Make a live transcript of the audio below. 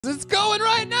It's going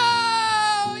right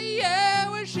now!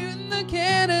 Yeah, we're shooting the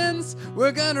cannons.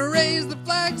 We're gonna raise the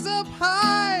flags up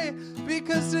high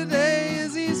because today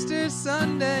is Easter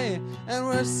Sunday and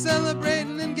we're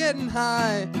celebrating and getting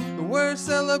high. We're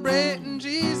celebrating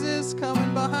Jesus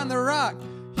coming behind the rock.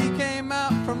 He came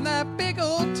out from that big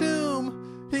old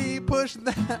tomb. He pushed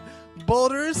that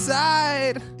boulder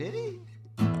aside. Did he?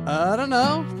 I don't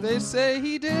know. They say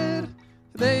he did.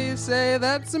 They say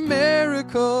that's a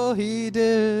miracle he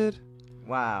did.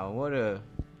 Wow, what a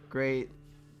great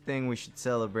thing we should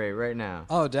celebrate right now.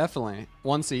 Oh, definitely.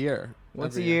 Once a year.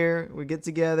 Once a year, we get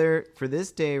together for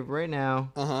this day right now.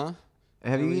 Uh-huh.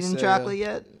 Have you eaten chocolate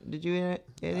yet? Did you eat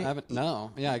it? I haven't.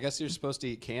 No. Yeah, I guess you're supposed to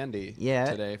eat candy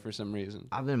today for some reason.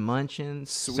 I've been munching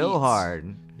so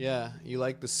hard. Yeah, you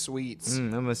like the sweets.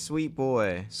 I'm a sweet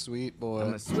boy. Sweet boy.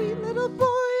 I'm a sweet little boy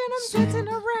and I'm dancing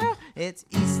around. It's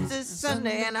Easter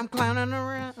Sunday and I'm clowning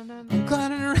around. I'm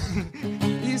clowning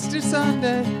around. Easter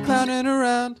Sunday, clowning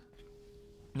around.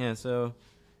 Yeah, so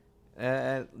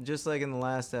just like in the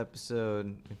last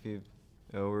episode, we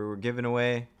were giving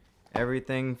away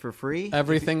everything for free.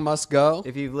 Everything must go.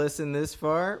 If you've listened this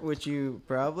far, which you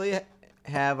probably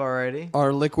have already.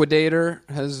 Our liquidator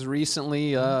has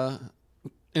recently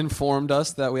informed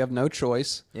us that we have no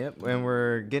choice. Yep, when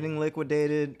we're getting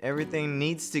liquidated, everything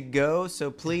needs to go, so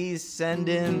please send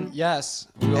in. Yes,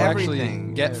 we'll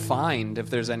actually get fined if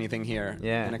there's anything here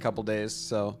in a couple days.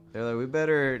 So they're like, we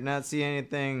better not see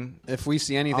anything. If we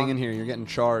see anything in here, you're getting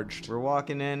charged. We're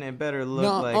walking in, it better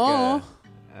look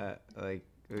like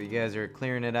you guys are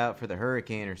clearing it out for the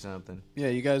hurricane or something. Yeah,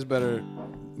 you guys better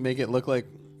make it look like,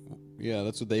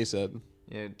 that's what they said.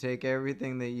 Yeah, take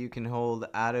everything that you can hold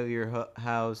out of your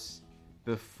house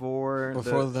before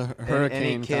the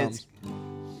hurricane comes.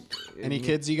 Any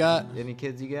kids you got? Any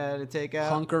kids you got to take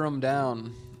out? Hunker them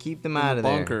down. Keep them out of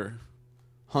there. Bunker.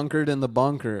 Hunkered in the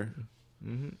bunker.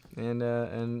 Mm-hmm.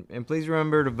 And please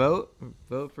remember to vote.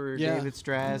 Vote for David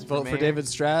Strass. Vote for David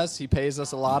Strass. He pays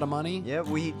us a lot of money. Yep,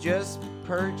 we just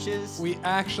purchased. We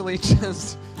actually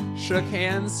just shook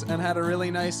hands and had a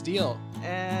really nice deal.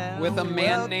 With a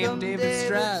man named David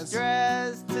Strass.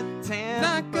 To Tampa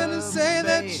Not gonna say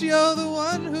that you're the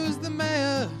one who's the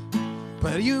mayor,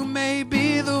 but you may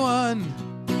be the one.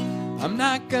 I'm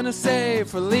not gonna say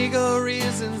for legal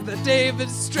reasons that David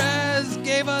Strass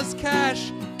gave us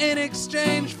cash in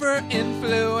exchange for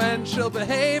influential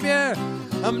behavior.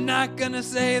 I'm not gonna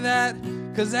say that,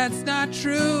 cause that's not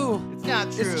true. It's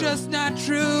not true. It's just not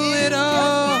true at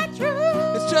all.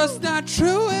 It's just not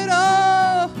true at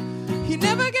all. He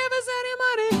never gave us any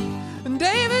money. And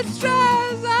David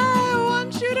Strass, I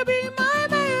want you to be my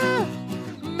mayor.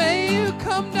 May you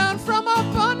come down from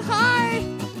up on high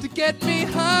to get me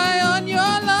high on your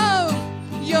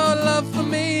love for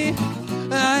me.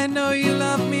 I know you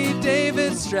love me,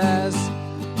 David Strass.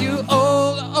 You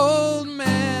old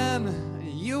man.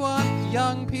 You want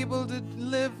young people to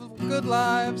live good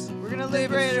lives. We're gonna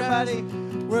live great, everybody.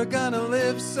 We're gonna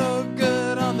live so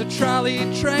good on the trolley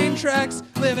train tracks,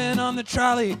 living on the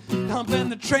trolley, humping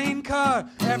the train car.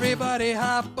 Everybody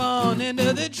hop on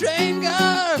into the train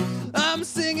car. I'm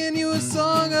singing you a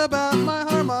song about my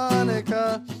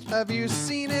harmonica. Have you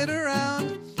seen it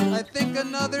around? I think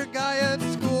another guy at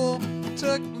school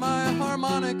took my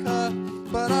harmonica,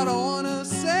 but I don't want to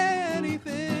say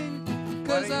anything,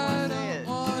 cause I don't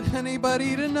want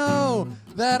anybody to know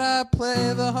that I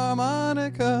play the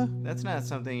harmonica. That's not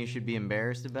something you should be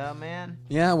embarrassed about, man.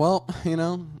 Yeah, well,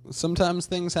 sometimes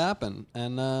things happen,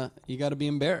 and you got to be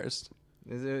embarrassed.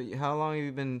 How long have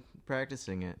you been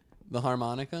practicing it? The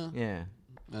harmonica? Yeah.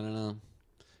 I don't know.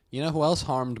 You know who else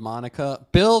harmed Monica?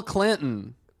 Bill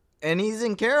Clinton. And he's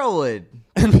in Carrollwood.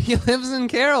 And he lives in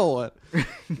Carrollwood.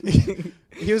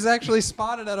 He was actually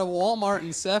spotted at a Walmart in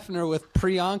Seffner with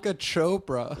Priyanka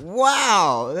Chopra.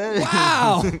 Wow.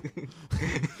 Wow.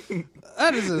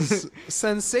 That is a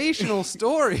sensational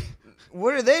story.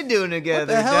 What are they doing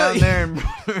together down there in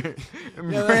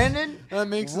Brandon? That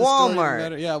makes Walmart. The story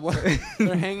better. Yeah,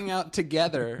 they're hanging out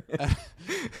together at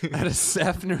a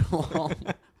Seffner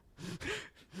Walmart.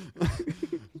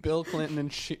 Bill Clinton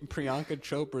and Priyanka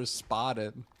Chopra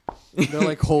spotted. They're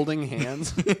like holding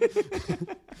hands.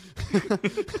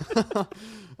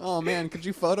 Oh man, could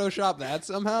you Photoshop that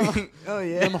somehow? Oh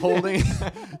yeah. Them holding.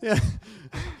 Yeah.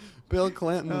 Bill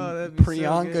Clinton and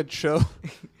Priyanka Chopra.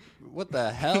 What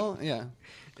the hell? Yeah.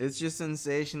 It's just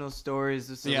sensational stories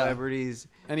of celebrities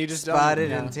and you just spotted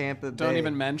in Tampa Bay. Don't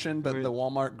even mention, but the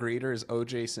Walmart greeter is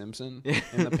O.J. Simpson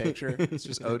in the picture. It's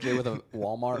just O.J. with a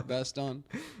Walmart vest on.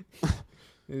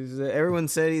 Everyone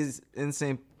said he's in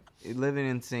St. living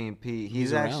in St. Pete.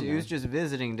 He's around He was just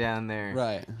visiting down there.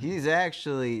 Right. He's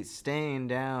actually staying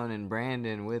down in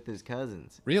Brandon with his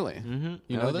cousins. Really? Mm-hmm.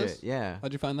 You know this? Yeah.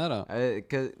 How'd you find that out?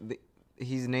 Because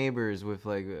he's neighbors with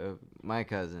like my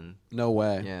cousin. No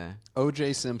way. Yeah.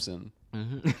 O.J. Simpson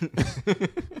Mm-hmm.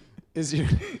 is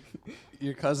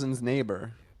your cousin's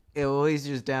neighbor. Yeah, well, he's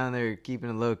just down there keeping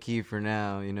it low key for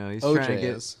now. You know, he's OJ trying to get.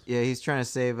 is. Yeah, he's trying to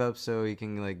save up so he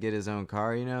can like get his own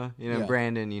car. Yeah.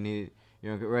 Brandon, you need.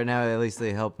 Right now at least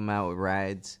they help him out with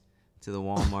rides to the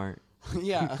Walmart.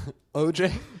 Yeah.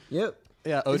 O.J. Yep.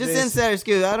 Yeah. It's O.J. just insider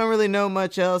scoop. I don't really know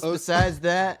much else besides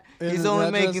that. He's Isn't only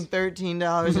that making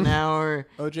 $13 an hour.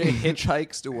 O.J.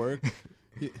 hitchhikes to work.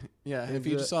 Yeah. If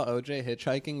you just saw O.J.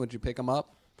 hitchhiking, would you pick him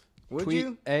up? Would Tweet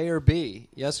you? A or B?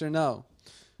 Yes or no?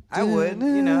 I would.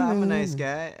 You know, I'm a nice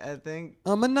guy. I think.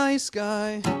 I'm a nice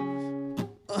guy.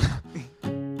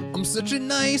 I'm such a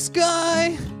nice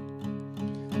guy.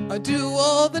 I do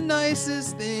all the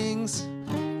nicest things,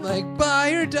 like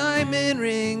buy her diamond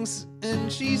rings,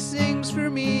 and she sings for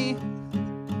me.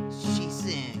 She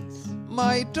sings.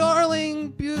 My darling,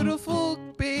 beautiful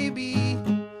baby.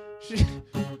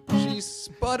 She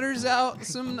sputters out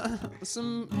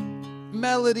some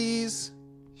melodies.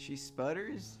 She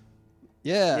sputters.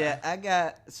 Yeah. Yeah, I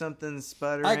got something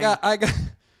sputtering. I got.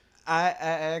 I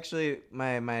actually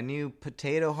my new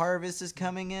potato harvest is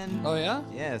coming in. Oh yeah.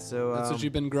 Yeah, so That's what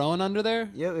you've been growing under there.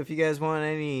 Yep. If you guys want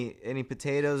any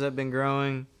potatoes I've been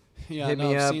growing, Yeah, hit no,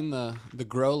 me I've up. seen the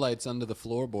grow lights under the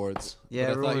floorboards. Yeah,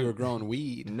 but I thought everyone- you were growing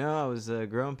weed. No, I was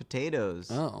growing potatoes.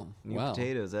 Oh, New wow.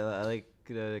 potatoes. I like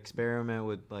to experiment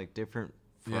with like different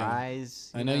Yeah.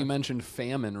 fries. I know you mentioned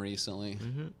famine recently,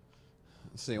 Mm-hmm.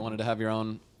 so you wanted to have your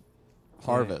own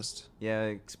harvest. Yeah,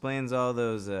 it explains all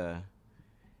those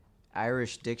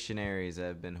Irish dictionaries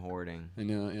I've been hoarding. I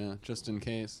know, yeah, just in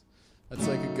case. That's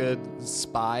like a good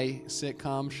spy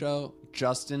sitcom show.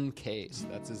 Just in case,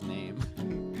 that's his name.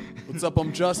 What's up?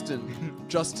 I'm Justin.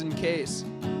 Just in case.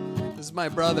 This is my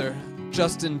brother.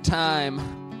 Just in time.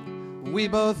 We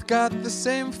both got the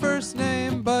same first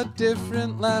name, but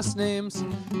different last names,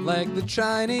 like the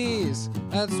Chinese.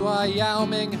 That's why Yao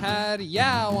Ming had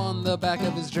Yao on the back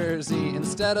of his jersey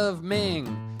instead of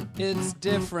Ming. It's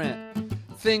different.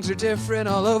 Things are different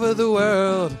all over the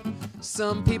world.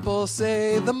 Some people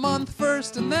say the month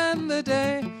first and then the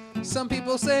day. Some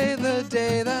people say the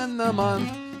day, then the month.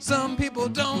 Some people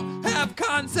don't have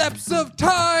concepts of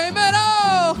time at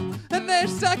all. And they're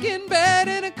stuck in bed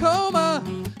in a coma.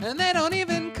 And they don't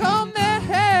even comb their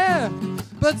hair.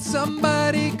 But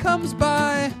somebody comes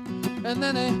by. And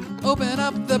then they open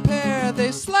up the pear.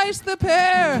 They slice the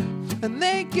pear. And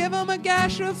they give them a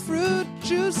gash of fruit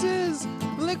juices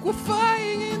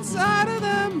liquefying inside of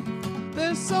them.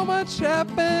 There's so much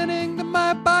happening to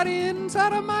my body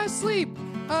inside of my sleep.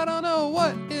 I don't know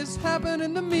what is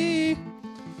happening to me,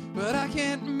 but I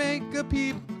can't make a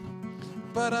peep.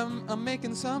 But I'm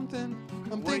making something.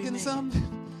 I'm thinking something.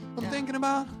 I'm thinking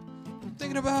about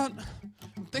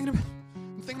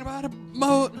a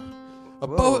boat. A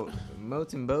Whoa, boat.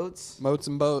 Moats and Boats. Moats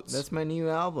and boats. That's my new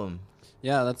album.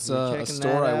 Yeah, that's You a checking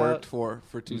store that I worked out?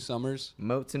 for 2 summers.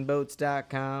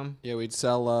 Moatsandboats.com. Yeah, we'd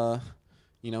sell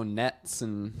nets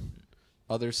and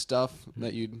other stuff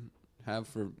that you'd have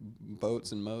for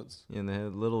boats and moats. And they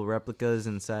had little replicas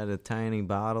inside of tiny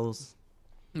bottles.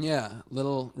 Yeah,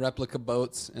 little replica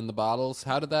boats in the bottles.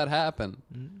 How did that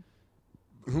happen?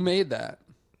 Who made that?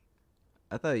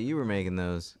 I thought you were making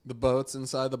those. The boats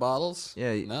inside the bottles?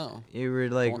 Yeah. No. You were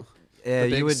like, Well, yeah, the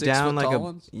big you would 6 down foot like tall a,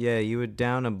 ones? yeah, you would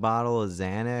down a bottle of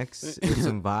Xanax with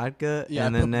some vodka, Yeah,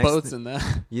 and I then put next, boats in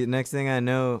that. next thing I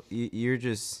know, you're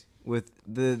just with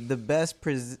the best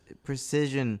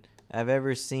precision I've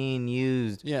ever seen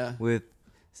used. Yeah. With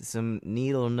some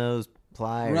needle nose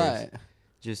pliers. Right.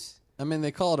 Just. I mean,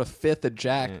 they call it a fifth of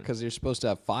Jack Yeah. because you're supposed to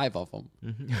have 5 of them.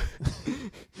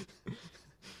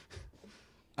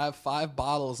 I have 5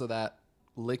 bottles of that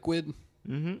liquid.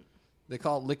 Mm-hmm. They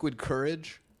call it liquid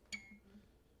courage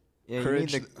Yeah,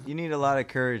 Courage you need a lot of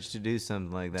courage to do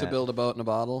something like that. to build a boat in a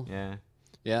bottle. Yeah.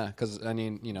 Yeah, because I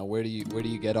mean, where do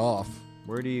you get off?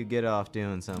 Where do you get off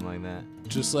doing something like that?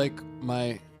 Just like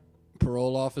my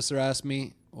parole officer asked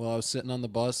me while I was sitting on the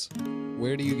bus,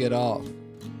 where do you get off?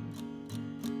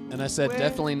 And I said, Where?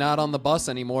 definitely not on the bus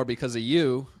anymore because of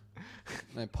you.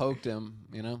 And I poked him,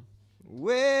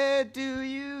 Where do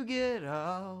you get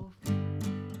off?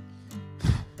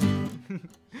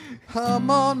 I'm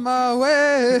on my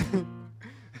way.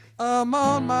 I'm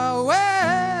on my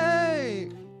way.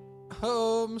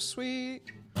 Home sweet.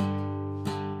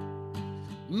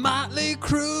 Motley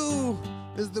Crue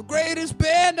is the greatest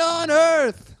band on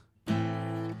earth.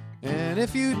 And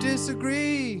if you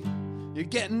disagree, you're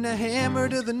getting a hammer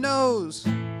to the nose.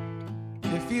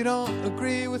 If you don't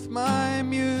agree with my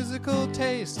musical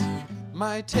taste,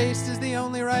 my taste is the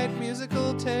only right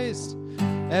musical taste.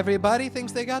 Everybody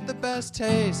thinks they got the best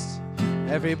taste.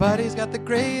 Everybody's got the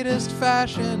greatest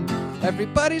fashion.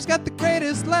 Everybody's got the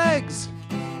greatest legs.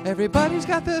 Everybody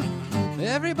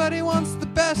wants the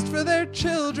best for their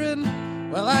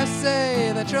children. Well, I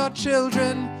say that your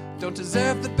children don't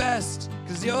deserve the best,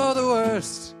 'cause you're the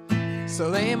worst.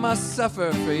 So they must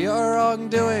suffer for your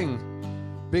wrongdoing,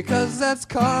 because that's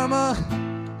karma.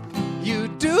 You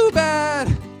do bad,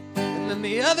 and then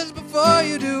the others before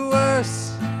you do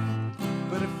worse.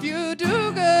 But if you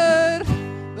do good,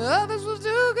 the others will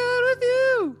do good with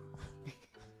you.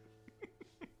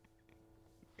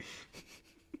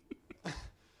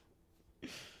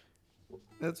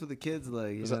 That's what the kids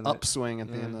like. There's an upswing at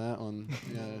the end of that one.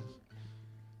 Yeah.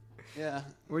 Yeah.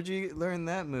 Where'd you learn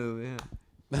that move? Yeah.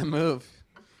 That move.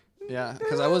 Yeah,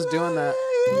 because I was doing that.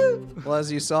 Well,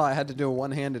 as you saw, I had to do a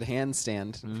one-handed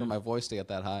handstand for my voice to get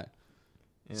that high.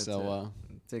 Yeah, So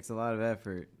it takes a lot of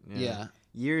effort. Yeah.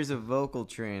 Years of vocal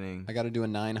training. I got to do a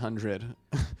 900.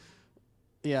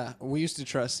 Yeah, we used to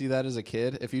try see that as a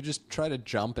kid. If you just try to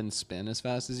jump and spin as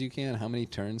fast as you can, how many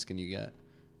turns can you get?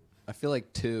 I feel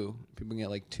like 2. People get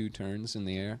like 2 turns in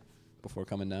the air before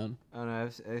coming down. Oh no,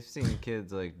 I've seen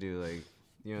kids like do like,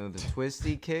 you know, the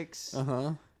twisty kicks.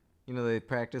 Uh-huh. You know, they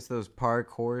practice those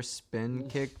parkour spin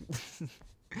kick.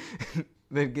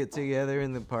 They'd get together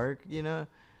in the park, you know.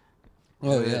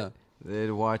 Oh yeah.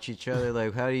 They'd watch each other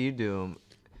like, how do you do them?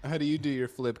 How do you do your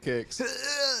flip kicks?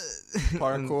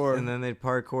 Parkour. And then they'd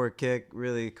parkour kick,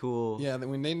 really cool. Yeah,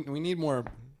 we need more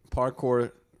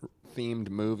parkour themed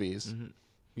movies. Mm-hmm.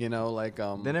 You know, like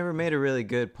they never made a really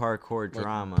good parkour like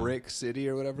drama. Brick City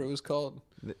or whatever it was called.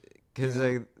 Because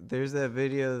like there's that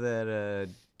video that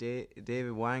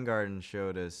David Weingarten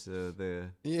showed us, the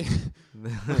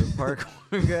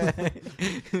parkour guy.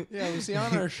 Yeah, was he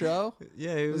on our show?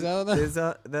 Yeah, he was.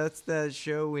 That's that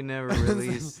show we never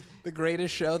released. The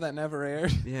greatest show that never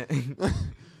aired. Yeah.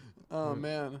 Oh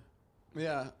man.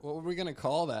 Yeah. What were we gonna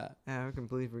call that? Yeah, I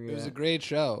completely forgot. It was a great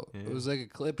show. Yeah. It was like a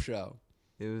clip show.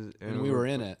 It was, and we were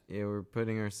in it. Yeah, we're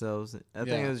putting ourselves. I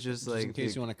think it was just like in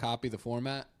case you want to copy the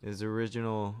format. His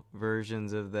original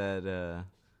versions of that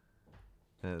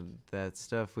that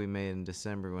stuff we made in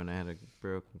December when I had a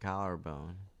broken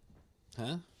collarbone.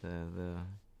 Huh? The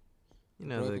you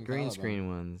know, the green screen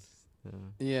ones.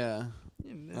 Yeah.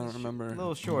 I don't remember.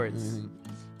 Little shorts. Mm-hmm.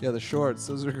 Yeah, the shorts.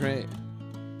 Those are great.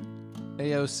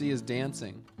 AOC is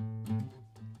dancing.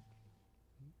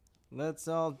 Let's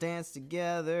all dance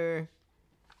together.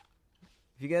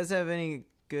 If you guys have any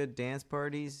good dance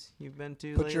parties you've been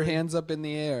to Put lately? your hands up in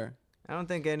the air. I don't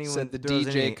think anyone said the throws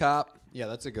DJ any... Cop. Yeah,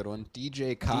 that's a good one.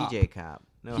 DJ Cop. DJ Cop.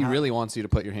 No, he really wants you to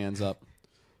put your hands up.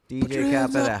 DJ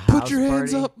Cop at a house Put your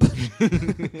hands party? up.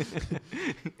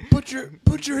 Put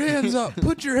your hands up.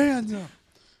 Put your hands up.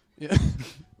 Yeah.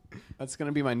 That's going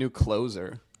to be my new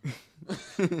closer.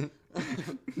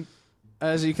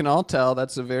 As you can all tell,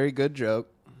 that's a very good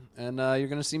joke. And you're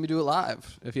going to see me do it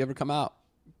live if you ever come out.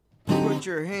 Put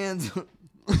your hands up.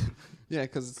 Yeah,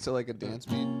 because it's still like a dance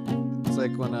beat. It's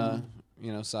like when,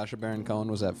 Sacha Baron Cohen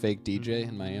was at Fake DJ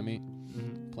in Miami,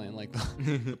 playing like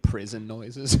the prison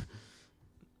noises.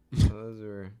 Those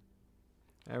were...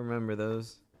 I remember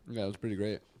those. Yeah, it was pretty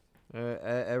great.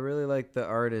 I really like the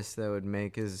artist that would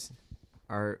make his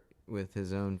art with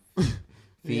his own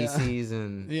feces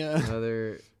and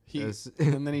other...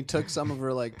 And then he took some of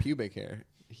her like pubic hair.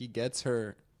 He gets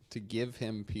her to give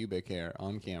him pubic hair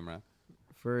on camera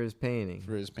for his painting.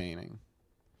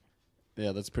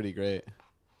 Yeah, that's pretty great.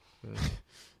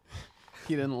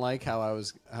 He didn't like how I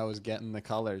was getting the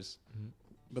colors,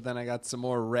 but then I got some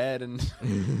more red and,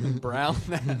 and brown,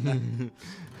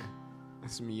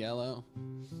 some yellow.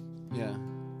 Yeah,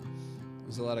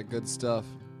 there's a lot of good stuff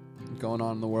going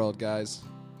on in the world, guys.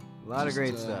 A lot of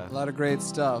great stuff. A lot of great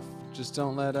stuff. Just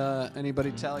don't let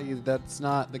anybody tell you that's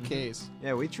not the case.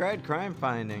 Yeah, we tried crime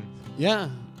finding. Yeah.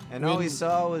 And all we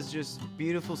saw was just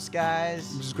beautiful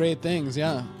skies. Just great things,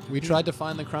 yeah. We tried to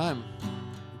find the crime,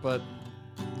 but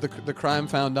the crime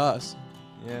found us.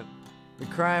 Yeah. The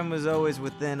crime was always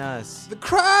within us. The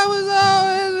crime was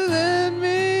always within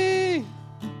me.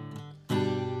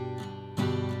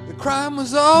 The crime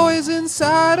was always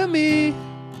inside of me.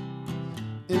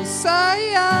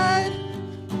 Inside.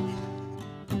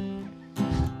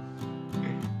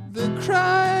 The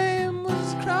crime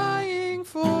was crying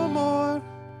for more.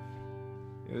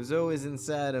 It was always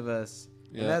inside of us.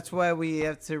 And that's why we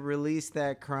have to release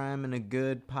that crime in a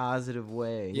good, positive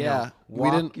way. Yeah.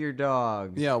 Walk your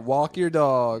dogs. Yeah, walk your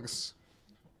dogs.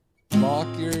 Walk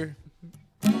your...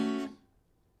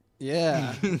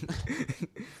 Yeah.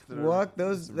 Walk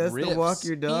those. That's riffs. the walk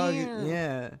your dog.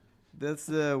 Yeah. That's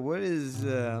what is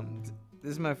this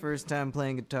is my first time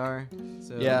playing guitar.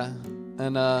 So Yeah.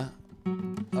 And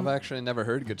I've actually never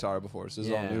heard guitar before, so this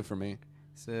is all new for me.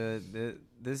 So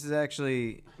this is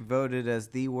actually voted as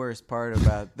the worst part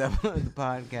about the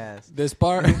podcast. This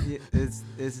part?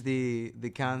 It's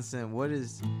the constant what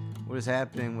is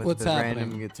happening with What's the happening?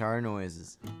 random guitar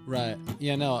noises. Right.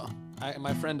 Yeah, no.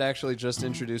 My friend actually just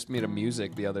introduced me to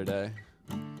music the other day.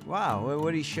 Wow,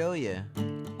 what did he show you?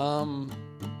 I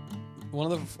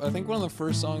think one of the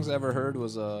first songs I ever heard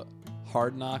was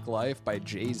Hard Knock Life by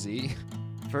Jay-Z.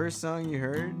 First song you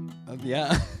heard?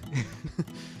 Yeah.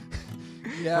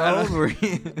 How old were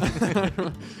you?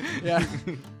 Yeah,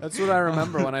 that's what I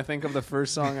remember when I think of the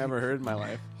first song I ever heard in my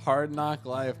life. Hard Knock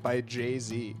Life by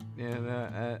Jay-Z. Yeah,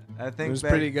 no, I think it was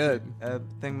pretty good. I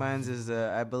think mine's is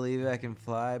I Believe I Can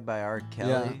Fly by R.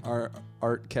 Kelly. Yeah,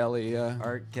 Art Kelly, yeah.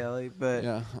 Art Kelly, but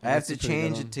yeah, I have to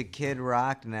change it to Kid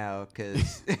Rock now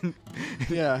because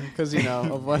yeah, because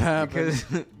of what happened.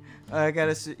 Because I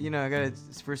gotta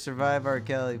for Survive R.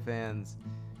 Kelly fans.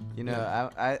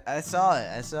 I saw it.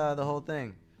 I saw the whole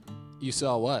thing. You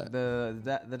saw what? The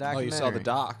documentary. Oh, you saw the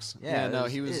docs. Yeah, no,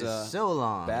 he was so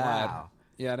long. bad. Wow.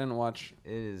 Yeah, I didn't watch.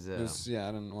 It is. I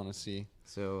didn't want to see.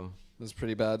 So it was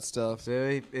pretty bad stuff.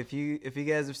 So if you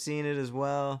guys have seen it as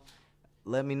well,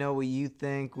 let me know what you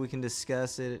think. We can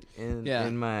discuss it in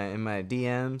my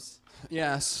DMs.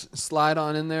 Yeah, slide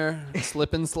on in there,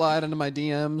 slip and slide into my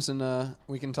DMs, and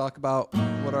we can talk about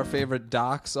what our favorite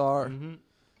docs are. Mm-hmm.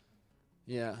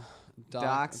 Yeah.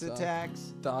 Dox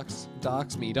attacks?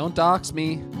 Dox me. Don't dox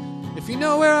me. If you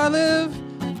know where I live,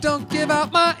 don't give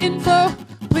out my info.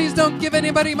 Please don't give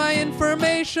anybody my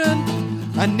information.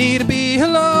 I need to be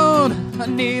alone. I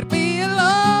need to be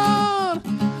alone.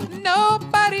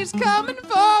 Nobody's coming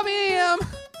for me. I'm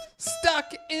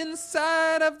stuck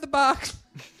inside of the box.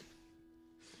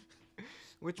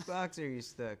 Which box are you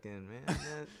stuck in, man?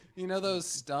 You know those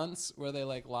stunts where they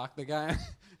lock the guy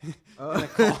in a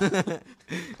coffin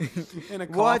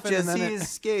Watch and as then he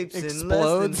escapes explodes. in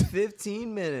less than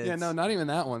 15 minutes. Yeah, no, not even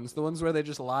that one. It's the ones where they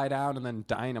just lie down and then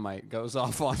dynamite goes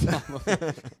off on top of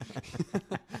it.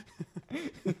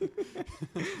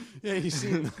 Yeah, you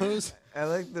seen those? I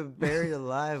like the buried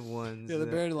alive ones. Yeah, the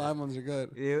buried alive ones are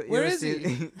good. You Where ever is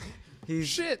he?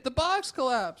 Shit, the box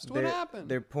collapsed. What happened?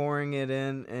 They're pouring it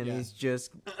in, and he's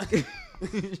just...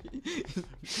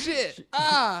 Shit!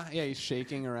 Ah! Yeah, he's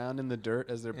shaking around in the dirt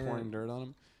as they're pouring dirt on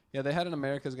him. Yeah, they had an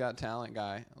America's Got Talent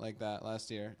guy like that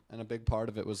last year, and a big part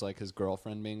of it was his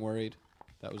girlfriend being worried.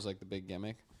 That was the big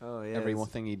gimmick. Oh yeah. Every one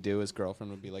thing he'd do, his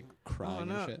girlfriend would be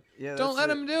crying and shit. Yeah, don't let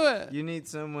him do it. You need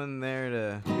someone there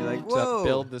to be like, whoa. To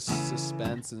build the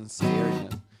suspense and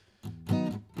scariness.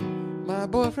 My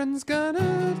boyfriend's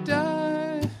gonna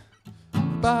die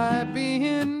by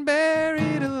being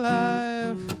buried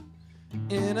alive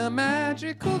in a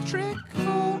magical trick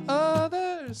for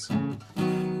others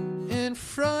in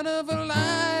front of a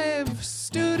live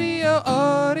studio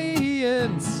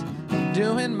audience. I'm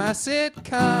doing my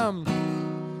sitcom.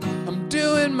 I'm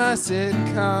doing my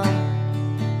sitcom.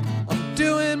 I'm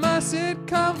doing my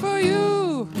sitcom for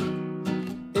you.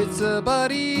 It's a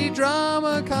buddy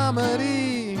drama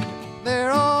comedy.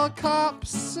 They're all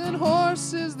cops and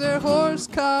horses. They're horse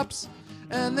cops.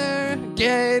 And they're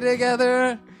gay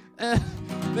together. And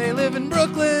they live in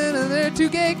Brooklyn. And they're two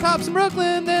gay cops in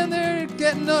Brooklyn. Then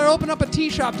they're opening up a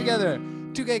tea shop together.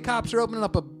 Two gay cops are opening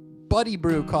up a Buddy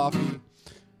Brew coffee.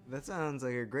 That sounds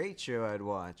like a great show I'd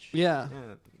watch. Yeah.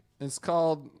 It's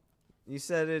called... You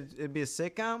said it'd be a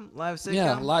sitcom? Live sitcom?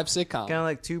 Yeah, live sitcom. Kind of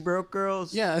like Two Broke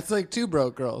Girls? Yeah, it's like Two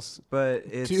Broke Girls. But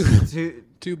it's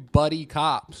two buddy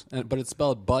cops, but it's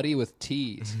spelled buddy with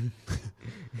T's.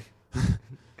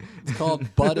 It's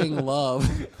called Budding Love.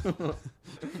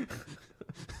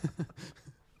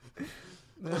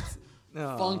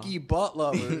 Funky butt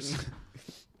lovers.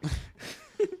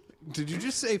 Did you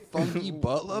just say funky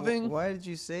butt loving? Why did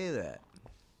you say that?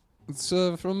 It's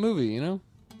from a movie, you know?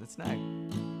 It's not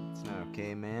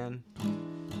okay, man.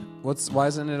 Why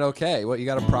isn't it okay? What, you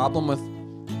got a problem with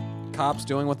cops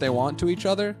doing what they want to each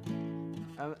other?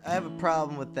 I have a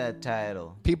problem with that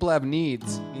title. People have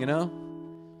needs, you know?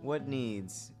 What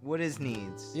needs? What is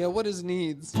needs? Yeah, what is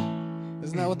needs?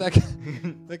 Isn't that what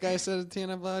that guy said at the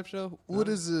TNF Live show? What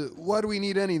is it? Why do we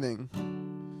need anything?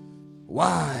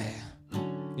 Why?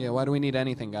 Yeah, why do we need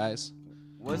anything, guys?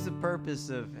 What's the purpose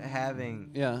of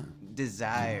having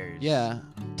desires. Yeah.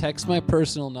 Text my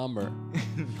personal number.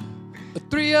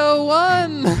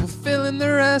 301. Fill in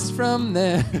the rest from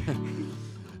there.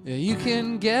 Yeah, you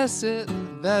can guess it.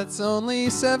 That's only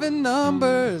 7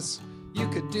 numbers. You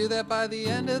could do that by the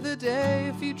end of the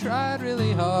day if you tried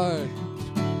really hard.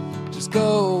 Just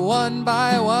go one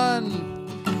by one.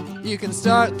 You can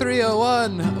start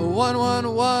 301,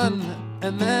 111,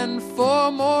 and then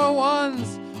 4 more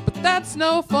ones. But that's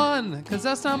no fun, 'cause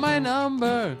that's not my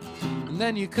number. And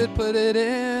then you could put it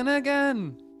in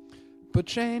again, but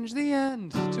change the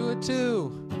end to a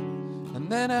 2. And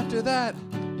then after that,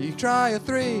 you try a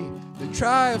 3, then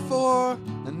try a 4,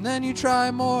 and then you try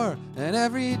more. And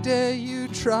every day you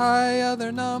try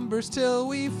other numbers till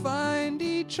we find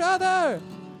each other.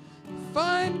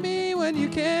 Find me when you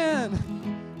can,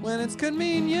 when it's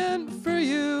convenient for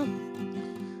you.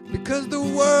 Because the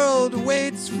world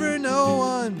waits for no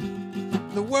one.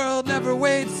 The world never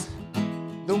waits.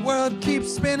 The world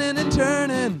keeps spinning and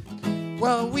turning.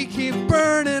 Well, we keep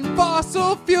burning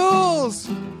fossil fuels.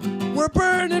 We're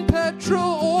burning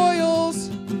petrol oils.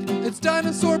 It's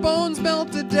dinosaur bones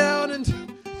melted down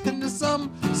into some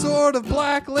sort of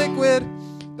black liquid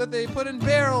that they put in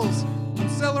barrels and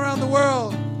sell around the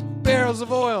world. Barrels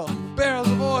of oil, barrels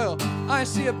of oil. I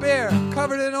see a bear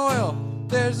covered in oil.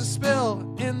 There's a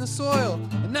spill in the soil.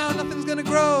 And now nothing's gonna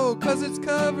grow 'cause it's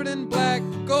covered in black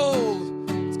gold.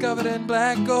 It's covered in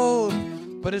black gold,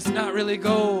 but it's not really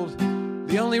gold.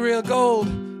 The only real gold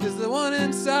is the one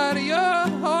inside of your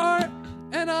heart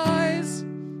and eyes.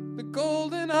 The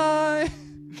golden eye.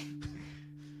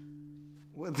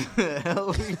 What the hell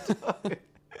are we talking?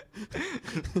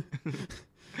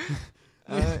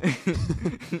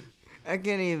 I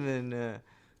can't even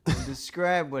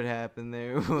describe what happened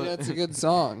there. Yeah, it's a good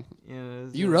song. You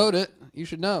You wrote it. You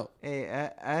should know. Hey,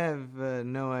 I have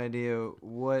no idea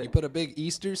what. You put a big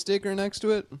Easter sticker next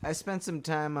to it? I spent some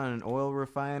time on an oil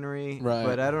refinery, Right.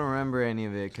 but I don't remember any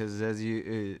of it because, as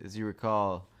you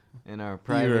recall, in our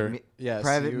private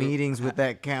meetings with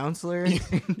that counselor,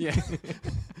 Yeah.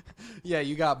 Yeah,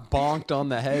 you got bonked on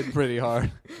the head pretty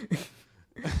hard.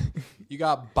 You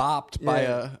got bopped by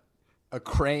a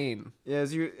crane. yeah,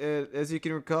 as you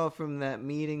can recall from that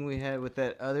meeting we had with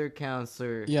that other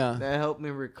counselor, Yeah. that helped me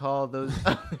recall those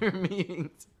other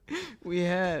meetings we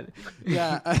had.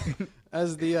 Yeah,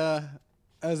 as the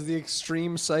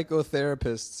extreme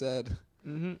psychotherapist said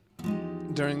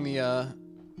during the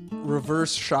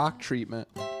reverse shock treatment.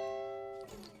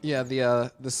 Yeah,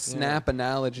 the snap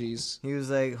analogies. He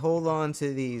was like, hold on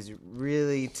to these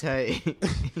really tight.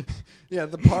 Yeah,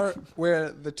 the part where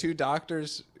the 2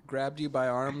 doctors grabbed you by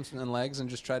arms and legs and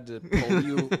just tried to pull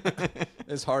you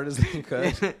as hard as they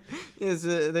could. Yes,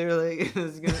 they were like,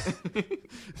 it's gonna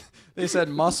They said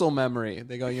muscle memory.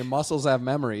 They go, your muscles have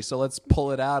memory, so let's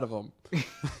pull it out of them.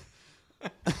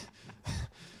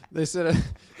 They said,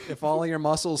 if all your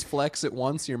muscles flex at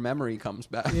once, your memory comes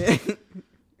back. Yeah.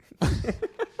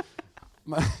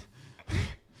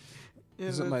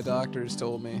 That's what my doctors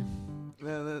told me.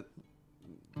 No,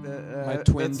 My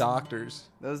twin doctors.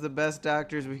 Those are the best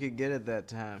doctors we could get at that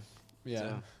time.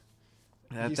 Yeah.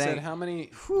 So, He said, how many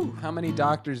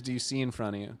doctors do you see in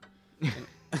front of you?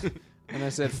 And I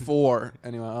said 4.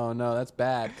 And he went, oh, no, that's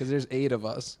bad because there's 8 of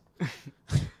us.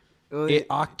 well, 8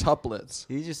 octuplets.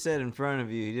 he just said in front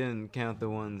of you. He didn't count the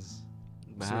ones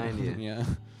behind you. Yeah.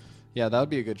 Yeah, that would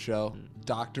be a good show.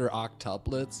 Dr.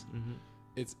 Octuplets. Mm-hmm.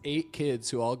 It's 8 kids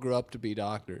who all grew up to be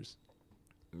doctors.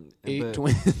 8 But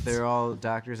twins. They're all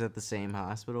doctors at the same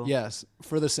hospital? Yes,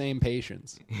 for the same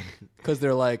patients. Because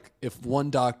they're like, if one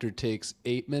doctor takes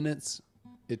 8 minutes,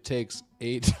 it takes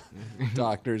 8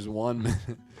 doctors 1 minute.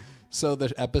 So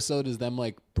the episode is them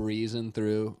like breezing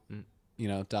through,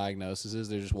 diagnoses.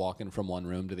 They're just walking from one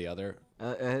room to the other.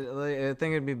 I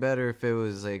think it'd be better if it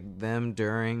was like them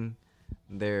during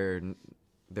their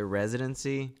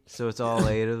residency. So it's all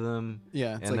 8 of them.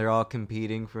 Yeah, it's and like they're all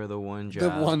competing for the one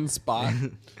job. the one spot.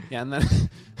 Yeah, and then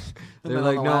They're on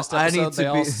like, the "No, last I need episode, to they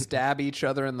all be-" stab each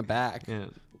other in the back. Yeah.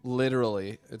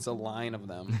 Literally, it's a line of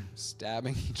them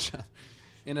stabbing each other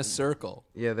in a circle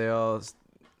Yeah, they all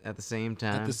at the same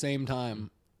time. at the same time.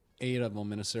 8 of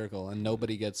them in a circle, and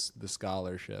nobody gets the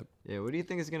scholarship. Yeah, what do you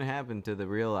think is gonna happen to the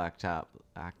real octoplots?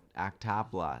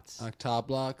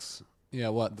 Octoblocks. Yeah,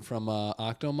 what from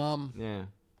Octomom? Yeah,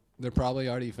 They're probably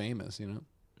already famous,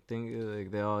 think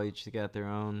like they all each got their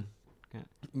own.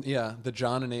 Yeah, the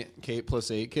John and Kate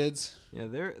plus 8 kids. Yeah,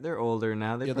 they're older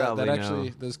now. They Yeah, probably that know. actually,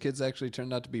 those kids actually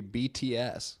turned out to be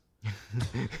BTS.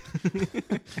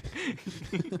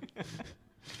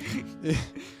 Yeah,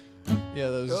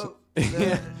 those. Oh, Yeah, I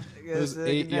guess, those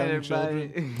 8 good night, young everybody.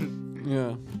 children.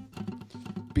 Yeah.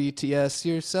 BTS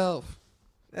yourself.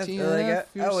 That's TNF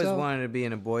I always yourself. wanted to be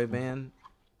in a boy band.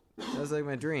 That was like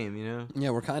my dream, you know. Yeah,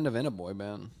 we're kind of in a boy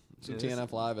band. That's what Yeah,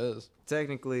 TNF Live is.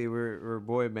 Technically, we're a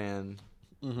boy band.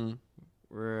 Mm-hmm.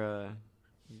 We're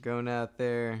going out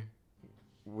there.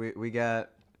 We're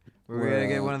gonna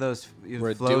get one of those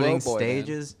we're a floating duo boy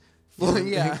stages.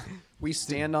 Yeah. We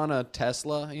stand on a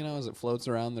Tesla, you know, as it floats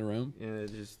around the room. Yeah,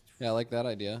 Yeah, I like that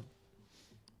idea.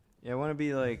 I want to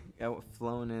be like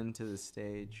flown into the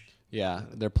stage. Yeah,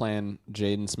 they're playing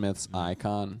Jaden Smith's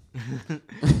Icon.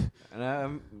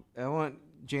 And I want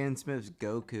Jan Smith's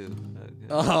Goku.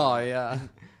 Oh, yeah.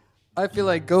 I feel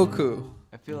like Goku.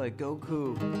 I feel like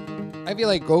Goku. I feel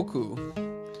like Goku.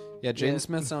 Yeah, Jaden Yeah.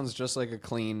 Smith sounds just like a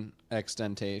clean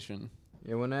extentation.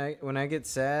 Yeah, when I get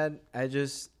sad, I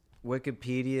just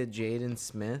Wikipedia Jaden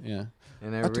Smith. Yeah.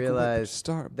 And I took a realized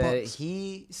Starbucks. that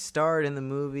he starred in the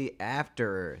movie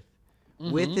After Earth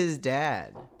with his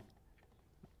dad.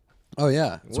 Oh,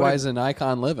 yeah. That's What why a- he's an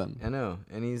icon living. I know,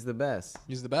 and he's the best.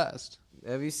 He's the best.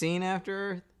 Have you seen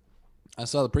After Earth? I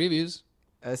saw the previews.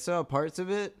 I saw parts of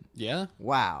it. Yeah.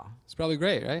 Wow. It's probably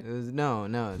great, right? It was no,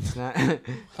 it's not.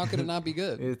 How could it not be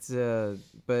good? It's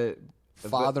but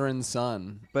Father and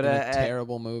son. but in I- a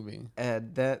terrible movie.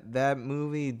 that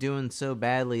movie doing so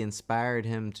badly inspired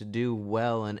him to do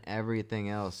well in everything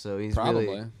else. So he's Probably.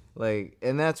 really like,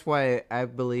 and that's why I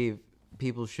believe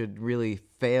people should really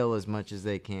fail as much as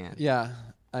they can. Yeah.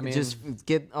 I mean, just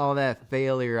get all that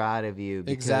failure out of you.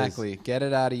 exactly. Get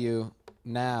it out of you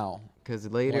now. Because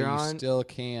later while you on, still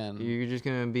can. you're just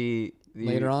gonna be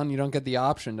Later on, you don't get the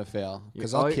option to fail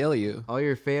because I'll all- kill you. All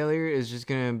your failure is just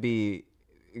gonna be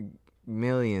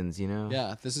millions. You know.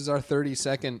 Yeah, this is our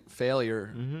 32nd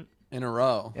failure in a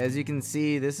row. As you can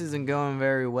see, this isn't going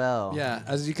very well. Yeah,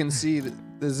 as you can see,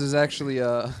 this is actually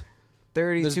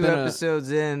 32 been a-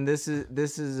 episodes in. This is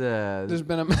there's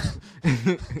been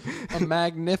a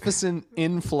magnificent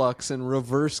influx in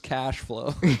reverse cash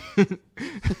flow.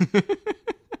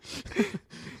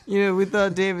 You know, we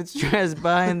thought David Strass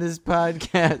buying this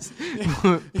podcast.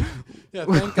 Yeah,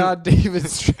 thank God David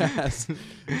Strass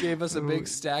gave us a big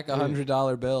stack of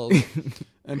 $100 bills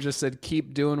and just said,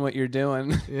 "Keep doing what you're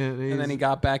doing." And then he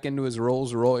got back into his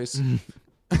Rolls Royce, and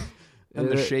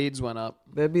the shades went up.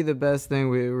 That'd be the best thing.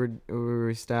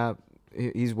 We stop.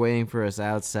 He's waiting for us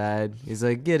outside. He's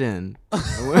like, "Get in."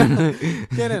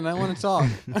 Get in. I want to talk.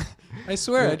 I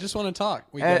swear, I just want to talk.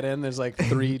 We get in. There's like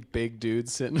 3 big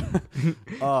dudes sitting.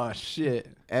 Oh, shit.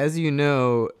 As you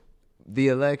know, the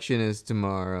election is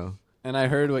tomorrow. And I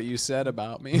heard what you said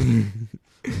about me.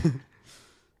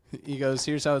 He goes,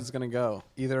 "Here's how it's going to go.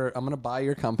 Either I'm going to buy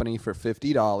your company for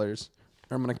 $50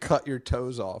 or I'm going to cut your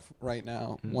toes off right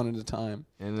now, one at a time."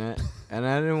 And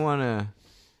I didn't want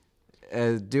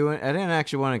to do it. I didn't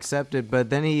actually want to accept it. But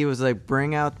then he was like,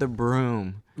 "Bring out the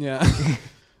broom." Yeah.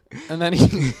 And then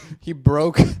he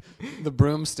broke the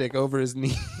broomstick over his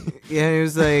knee. Yeah, he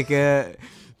was like, I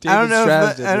don't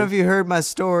know if you heard my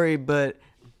story, but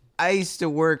I used to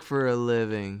work for a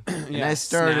living, and I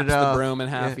started snaps off the broom in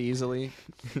half easily.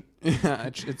 Yeah,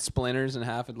 it splinters in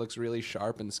half. It looks really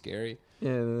sharp and scary.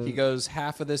 Yeah, He goes,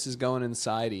 "Half of this is going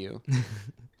inside of you,"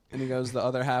 and he goes, "The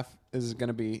other half is going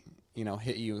to be,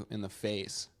 hit you in the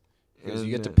face." Because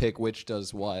you get to pick which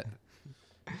does what.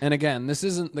 And again, this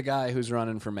isn't the guy who's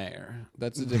running for mayor.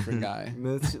 That's a different guy.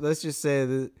 let's just say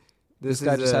that This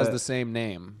guy just has the same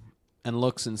name and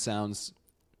looks and sounds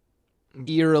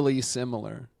eerily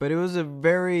similar. But it was a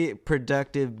very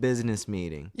productive business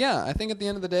meeting. Yeah, I think at the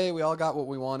end of the day, we all got what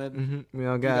we wanted. We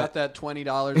all We got that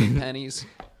 $20 in pennies.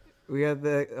 we got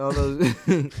all those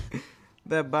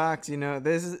that box.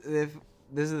 This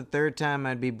is the third time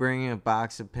I'd be bringing a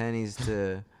box of pennies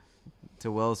to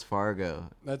Wells Fargo.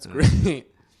 That's great.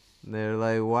 They're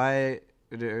like, why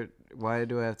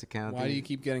do I have to count? Why do you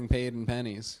keep getting paid in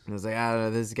pennies? I was like, I don't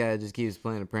know. This guy just keeps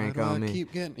playing a prank on me.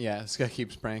 This guy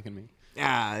keeps pranking me.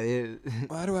 It,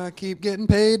 Why do I keep getting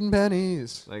paid in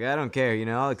pennies? like, I don't care.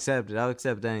 I'll accept it. I'll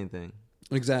accept anything.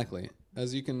 Exactly.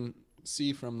 As you can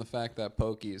see from the fact that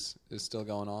Pokies is still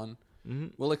going on,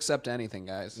 we'll accept anything,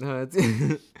 guys. No, it's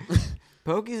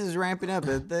Pokies is ramping up.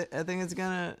 I think it's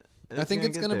gonna. I think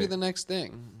it's going to be the next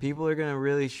thing. People are gonna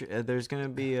really. There's gonna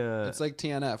be a. It's like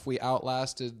TNF. We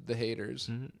outlasted the haters.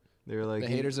 They were like, The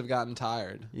haters have gotten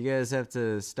tired. You guys have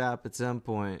to stop at some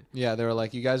point. Yeah, they were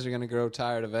like, you guys are going to grow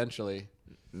tired eventually.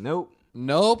 Nope.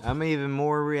 Nope. I'm even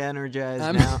more re-energized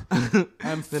I'm- now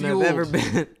I'm than fueled I've ever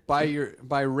been.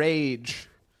 by rage.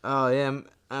 Oh yeah,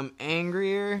 I'm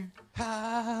angrier.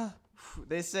 Ha.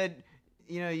 They said,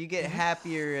 you get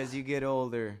happier as you get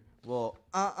older. Well,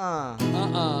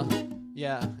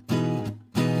 Yeah.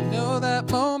 You know that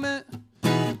moment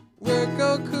where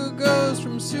Goku goes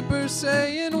from Super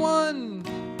Saiyan 1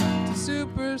 to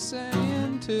Super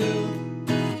Saiyan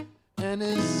 2. And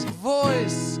his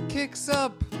voice kicks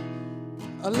up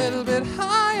a little bit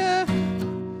higher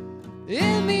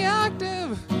in the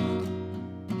octave.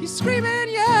 He's screaming,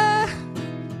 yeah.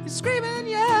 He's screaming,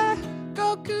 yeah.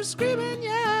 Goku screaming,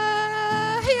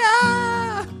 yeah.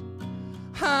 Yeah.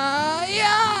 Ha,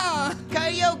 yeah.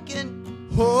 Kaioken.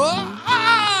 Oh,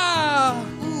 ah.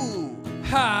 Ooh.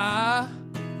 Ha.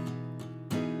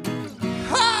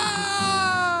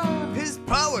 Ha. His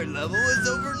power level is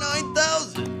over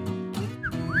 9,000.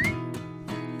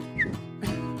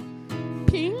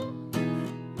 Ping.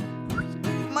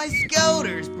 My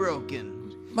scouter's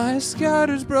broken. My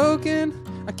scouter's broken.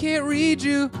 I can't read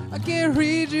you. I can't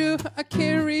read you. I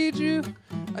can't read you.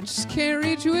 I just can't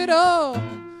read you at all.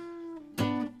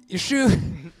 You're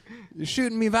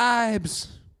shooting me vibes.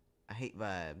 I hate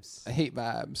vibes. I hate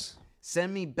vibes.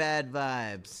 Send me bad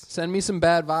vibes. Send me some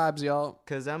bad vibes, y'all.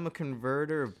 Cause I'm a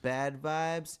converter of bad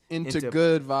vibes Into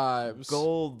good vibes.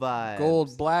 gold vibes.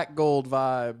 Gold, black gold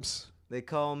vibes. They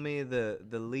call me the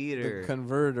leader. The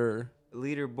converter.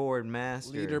 Leaderboard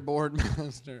master. Leaderboard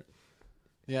master.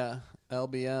 Yeah,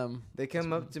 LBM. They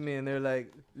come up to me and they're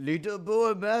like,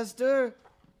 "Leaderboard master,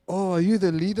 Oh, are you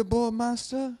the leaderboard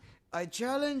master? I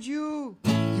challenge you."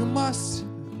 You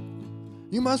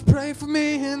must pray for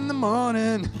me in the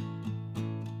morning.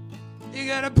 You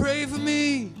gotta pray for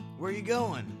me. Where you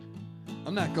going?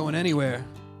 I'm not going anywhere.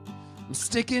 I'm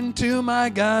sticking to my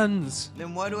guns.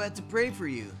 Then why do I have to pray for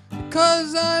you?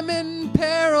 Because I'm in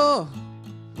peril.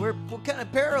 What kind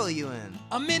of peril are you in?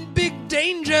 I'm in big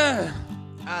danger.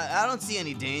 I don't see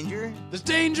any danger, There's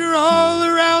danger all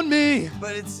around me.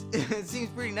 but it seems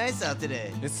pretty nice out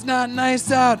today. It's not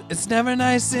nice out. It's never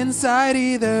nice inside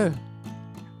either.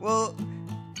 Well,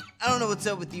 I don't know what's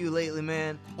up with you lately,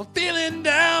 man. I'm feeling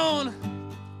down.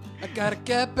 I gotta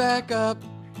get back up.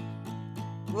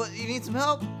 Well, you need some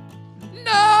help?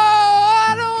 No,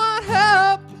 I don't want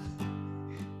help.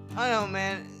 I don't know,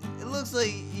 man. It looks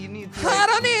like you need to. I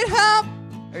don't need help.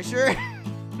 Are you sure?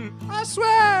 I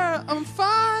swear, I'm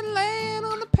fine laying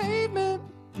on the pavement.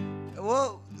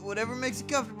 Well, whatever makes you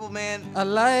comfortable, man. I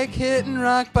like hitting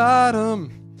rock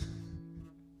bottom.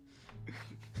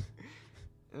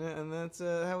 And that's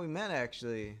how we met,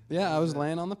 actually. Yeah, I was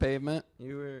laying on the pavement.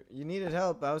 You needed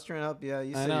help. I was trying to help you out.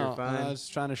 You I said know. you're fine. And I was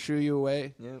trying to shoo you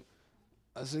away. Yep.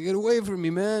 I said, get away from me,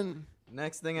 man.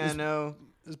 Next thing I know,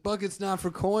 This bucket's not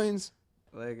for coins.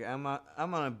 like I'm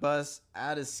on a bus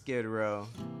out of Skid Row.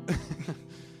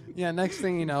 Yeah, next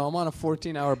thing you know, I'm on a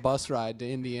 14-hour bus ride to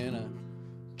Indiana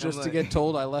just to like- get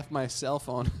told I left my cell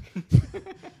phone.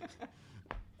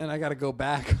 And I got to go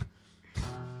back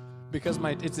because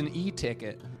it's an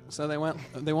e-ticket. So they won't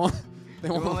They won't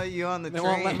let you on the they train.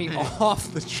 won't let me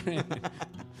off the train.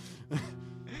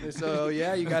 They say, "Oh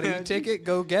yeah, you got an e-ticket?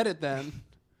 Go get it then."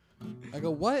 I go,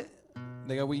 "What?"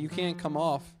 They go, "Well, you can't come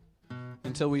off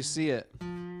until we see it.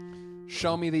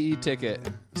 Show me the e-ticket,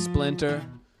 Splinter.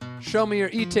 Show me your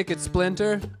e-ticket,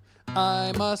 Splinter.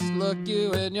 I must look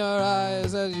you in your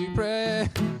eyes as you pray.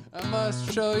 I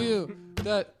must show you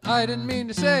that I didn't mean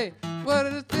to say. What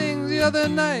are the things the other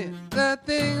night? That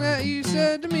thing that you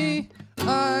said to me.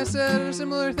 I said a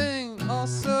similar thing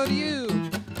also to you.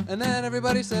 And then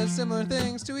everybody says similar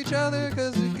things to each other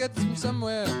because it gets from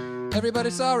somewhere. Everybody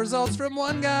saw results from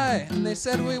one guy, and they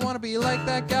said we want to be like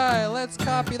that guy. Let's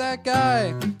copy that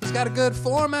guy. He's got a good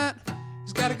format.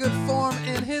 He's got a good form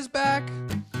in his back.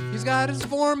 He's got his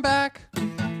form back.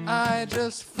 I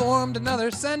just formed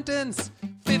another sentence.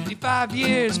 55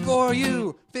 years for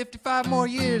you. 55 more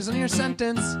years on your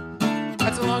sentence.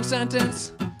 That's a long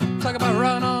sentence. Talk about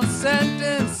run-on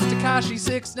sentence. Tekashi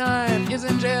 6ix9ine is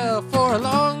in jail for a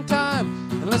long time.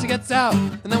 Unless he gets out,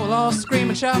 and then we'll all scream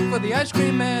and shout for the ice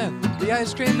cream man. The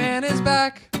ice cream man is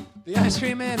back. The ice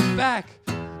cream man is back.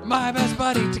 My best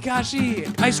buddy,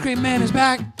 Tekashi, ice cream man is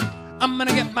back. I'm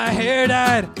gonna get my hair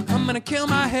dyed. I'm gonna kill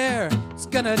my hair. It's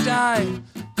gonna die.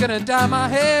 Gonna dye my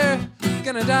hair.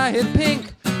 Gonna dye it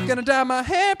pink. Gonna dye my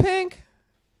hair pink.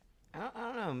 I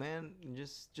don't know, man.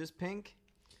 Just pink.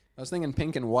 I was thinking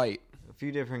pink and white. A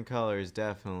few different colors,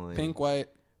 definitely. Pink, white.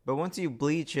 But once you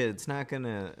bleach it, it's not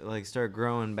gonna like start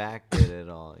growing back to it at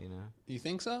all. You know? You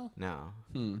think so? No.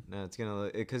 Hmm. No, it's gonna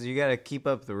look because you gotta keep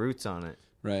up the roots on it.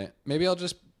 Right. Maybe I'll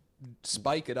just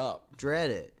spike it up.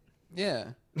 Dread it.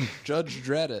 Yeah. Judge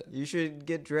Dredd it. You should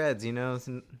get dreads. You know?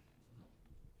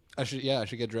 I should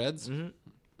get dreads.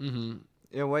 Mm-hmm.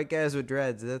 Yeah, white guys with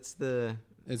dreads. That's the.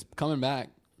 It's coming back.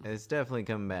 It's definitely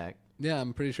coming back. Yeah,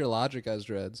 I'm pretty sure Logic has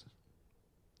dreads.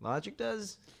 Logic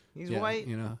does. He's Yeah, white.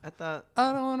 you know. I thought.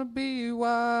 I don't want to be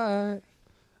white.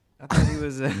 I thought he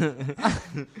was.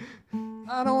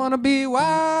 I don't want to be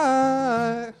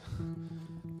white.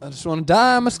 I just want to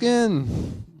dye my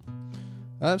skin.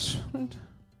 I think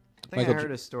I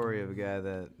heard a story of a guy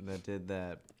that did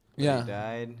that. Yeah. He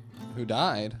died. Who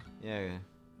died? Yeah.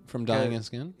 From dyeing his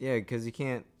skin? Yeah, because you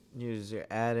can't use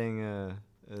adding a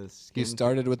skin. He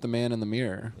started with the man in the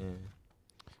mirror. Yeah.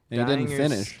 And Dyeing he didn't your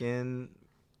finish. Skin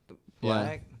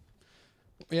black.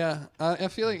 Yeah. I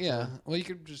feel like, yeah. Well, you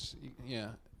could just, yeah.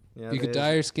 Yeah, You could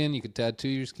dye your skin. You could tattoo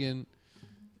your skin.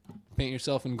 Paint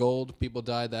yourself in gold. People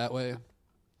died that way.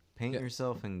 Paint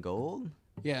yourself in gold?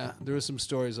 Yeah. There was some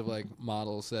stories of like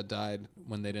models that died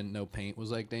when they didn't know paint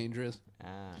was like dangerous.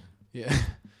 Ah. Yeah.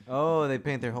 Oh, they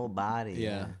paint their whole body.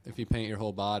 Yeah. If you paint your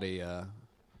whole body, I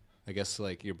guess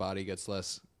like your body gets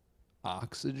less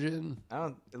oxygen. I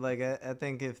don't like. I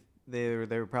think if they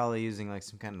were probably using like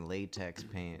some kind of latex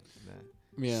paint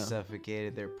that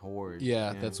suffocated their pores.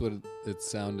 Yeah, that's what it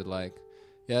sounded like.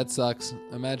 Yeah, it sucks.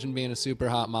 Imagine being a super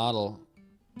hot model,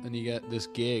 and you get this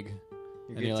gig.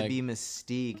 You get to like, be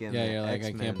Mystique. In yeah, the you're like,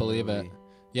 X-Men I can't believe movie. it.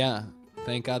 Yeah,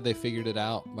 thank God they figured it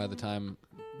out by the time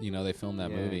they filmed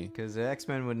that movie. Because the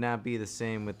X-Men would not be the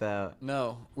same without.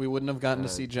 No, we wouldn't have gotten to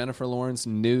see Jennifer Lawrence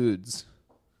nudes.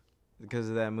 Because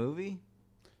of that movie?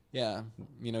 Yeah,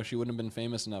 she wouldn't have been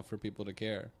famous enough for people to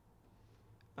care.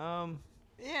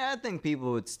 Yeah, I think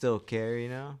people would still care,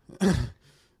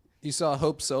 You saw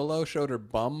Hope Solo showed her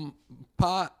bum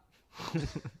pot?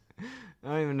 I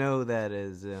don't even know who that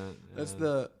is. That's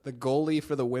the goalie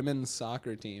for the women's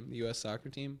soccer team, the U.S. soccer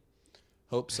team.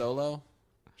 Hope Solo.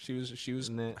 She was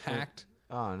hacked.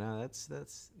 Oh no, that's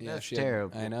she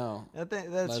terrible. I know. I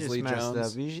think that's Leslie just messed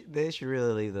Jones. up. They should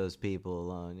really leave those people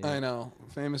alone. I know.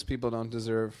 Famous people don't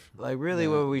deserve. Like really,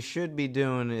 what we should be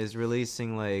doing is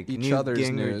releasing like each Newt other's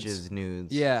Gingrich's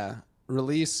nudes. Yeah,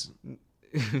 release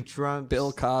Trump's,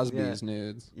 Bill Cosby's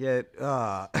nudes. Yeah.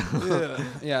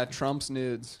 Yeah, Trump's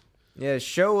nudes. Yeah,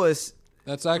 show us.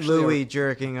 That's actually Louis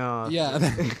jerking off. Yeah,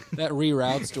 that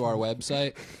reroutes to our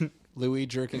website.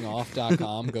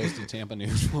 LouisJerkingOff.com goes to Tampa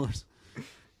News Force.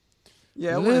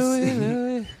 Yeah,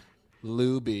 Louis.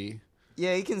 Luby.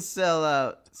 Yeah, you can sell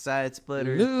out side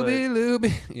splitters.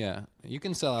 Luby. Yeah, you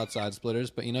can sell out side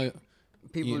splitters, but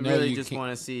people really just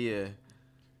want to see you.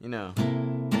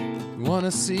 Want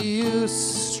to see you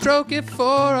stroke it for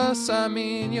us. I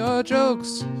mean your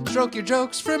jokes. Stroke your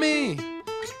jokes for me.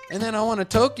 And then I want to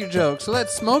toke your jokes.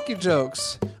 Let's smoke your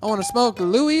jokes. I want to smoke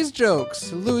Louis'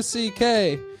 jokes. Louis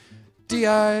C.K.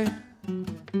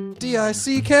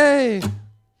 D-I-C-K.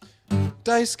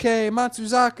 Dice K.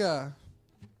 Matsuzaka.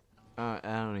 I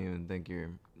don't even think you're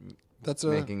That's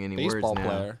making any baseball words now.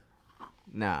 player.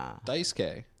 Nah. Dice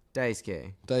K. Dice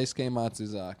K. Dice K.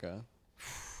 Matsuzaka.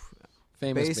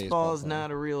 Famous Baseball is player.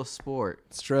 not a real sport.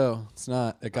 It's true. It's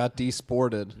not. It got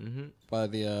desported by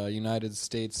the United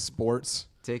States Sports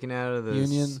Taken out of the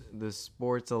Union. The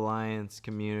Sports Alliance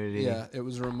community. Yeah, it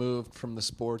was removed from the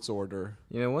sports order.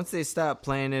 Once they stop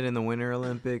playing it in the Winter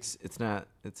Olympics, it's not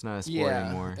a sport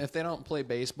anymore. If they don't play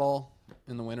baseball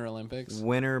in the Winter Olympics,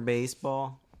 Winter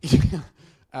baseball.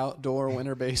 outdoor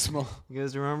winter baseball. You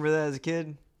guys remember that as a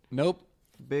kid? Nope.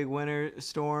 Big winter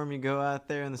storm. You go out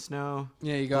there in the snow.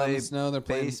 Yeah, you go out in the snow. They're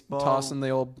playing baseball. tossing the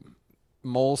old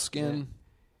moleskin.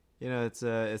 It's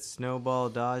snowball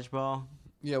dodgeball.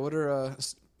 Yeah, what are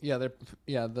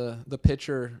the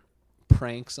pitcher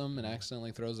pranks them and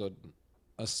accidentally throws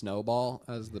a snowball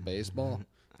as the baseball.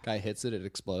 Guy hits it, it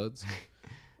explodes.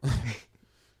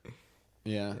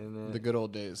 Yeah, the good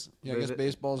old days. Yeah, I guess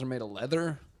baseballs are made of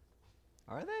leather.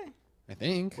 Are they? I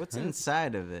think. What's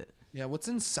inside of it? Yeah, what's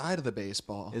inside of the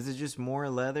baseball? Is it just more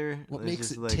leather? What It's makes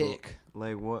just it like, tick?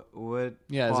 Like what?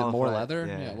 Yeah, is it more qualifies- leather?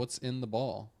 Yeah. What's in the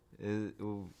ball?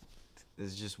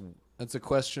 It's just That's a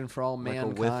question for all like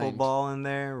mankind. a wiffle ball in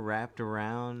there wrapped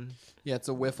around. Yeah, it's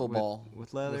a wiffle ball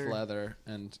with leather. With leather,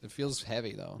 and it feels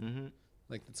heavy though. Mm-hmm.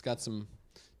 Like it's got some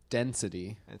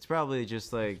density. It's probably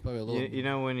just like probably a little- you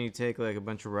know when you take like a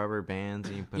bunch of rubber bands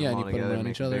and you put Yeah, them and all you put 'em together around and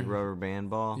make each a other. big rubber band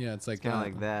ball. Yeah, it's like kind of that.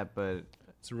 like that, but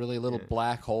It's a really little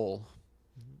black hole.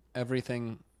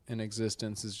 Everything in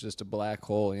existence is just a black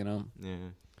hole, yeah.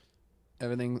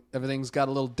 Everything's got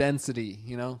a little density,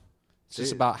 It's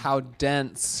just about how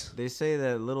dense. They say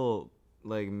that little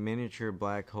like miniature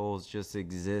black holes just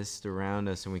exist around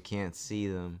us and we can't see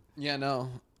them. Yeah, no.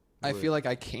 I feel like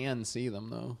I can see them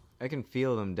though. I can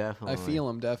feel them definitely. I feel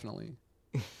them definitely.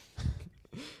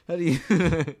 How do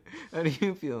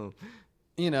you feel?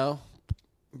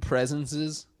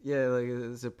 Presences. Yeah, like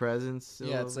it's a presence.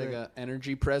 Yeah, it's like a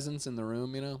energy presence in the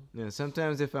room, Yeah,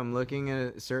 sometimes if I'm looking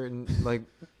at a certain like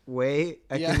way,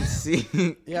 I Yeah. can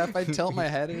see. Yeah, if I tilt my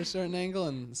head at a certain angle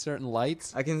and certain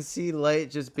lights, I can see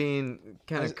light just being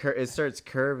kind of it starts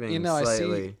curving I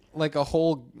slightly. see like a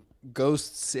whole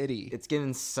ghost city. It's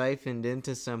getting siphoned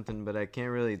into something, but I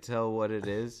can't really tell what it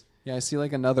is. Yeah, I see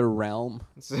like another realm.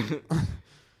 So,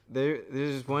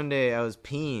 there's one day I was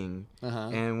peeing,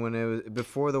 and when it was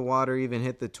before the water even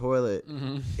hit the toilet,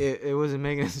 it wasn't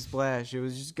making a splash. It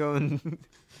was just going.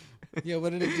 Yeah,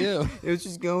 what did it do? It was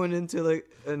just going into like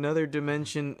another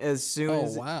dimension as soon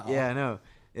as. Wow. Yeah, I know.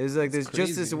 It was like That's there's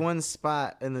just this crazy. one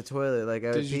spot in the toilet. Like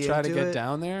I Did you try to get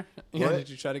down there? Yeah, What? did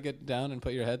you try to get down and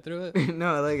put your head through it?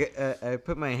 No, like I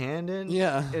put my hand in.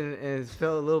 Yeah. And it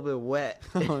felt a little bit wet.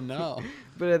 Oh no.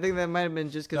 But I think that might have been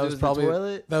just That because it was was probably the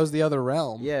toilet. that was the other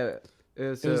realm. Yeah.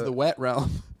 It It was the wet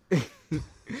realm.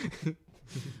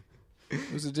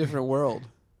 It was a different world.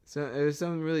 So it was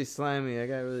something really slimy. I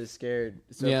got really scared.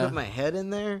 So I Yeah. put my head in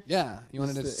there. Yeah, you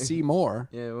wanted to Just to- see more.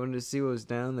 Yeah, I wanted to see what was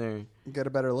down there. Get a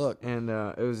better look. And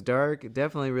it was dark,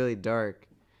 definitely really dark.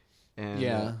 And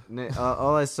Yeah.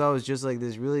 all I saw was just like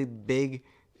this really big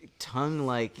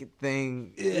tongue-like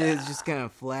thing. It's just kind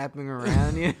of flapping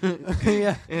around you.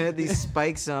 Yeah. It had these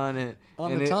spikes on it.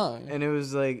 On and the it, tongue. And it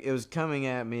was like it was coming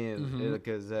at me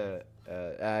because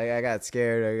I got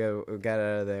scared. I got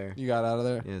out of there. You got out of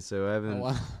there? Yeah, so I haven't. Oh,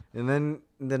 wow. And then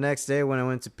the next day when I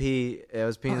went to pee, I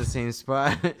was peeing in the same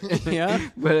spot. Yeah?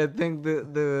 But I think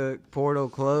the portal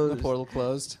closed. The portal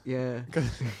closed Yeah.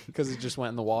 because it just went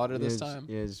in the water this Yeah, time.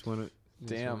 Yeah, just want to.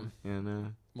 Damn. Yeah, no.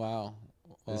 Wow.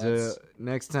 Well, So that's-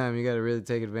 next time you got to really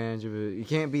take advantage of it. You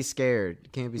can't be scared. You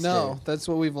can't be scared. no, that's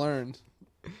what we've learned.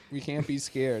 We can't be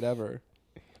scared ever.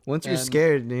 Once you're And-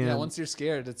 scared, you know. Yeah, once you're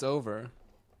scared, it's over.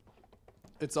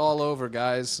 It's all over,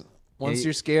 guys. Once Yeah,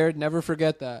 you're scared, never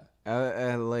forget that.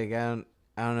 I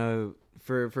don't know.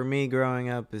 For me growing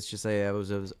up, it's just like I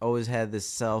was always had this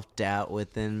self doubt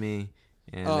within me.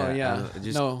 And, Oh, yeah.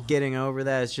 just No. getting over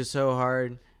that, it's just so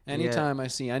hard. Anytime I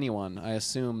see anyone, I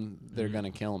assume they're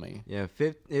gonna kill me. Yeah,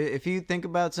 if you think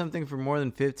about something for more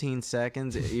than 15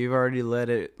 seconds, you've already let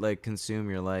it like consume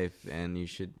your life, and you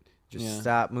should just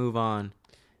stop, move on.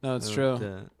 No, it's true.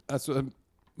 That's what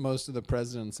most of the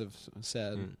presidents have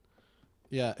said.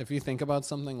 Yeah, if you think about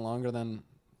something longer than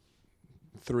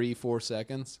 3-4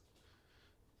 seconds,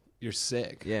 you're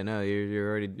sick. Yeah, no, you're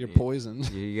already Poisoned.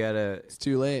 You gotta. It's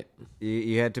too late.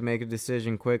 You had to make a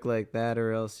decision quick like that,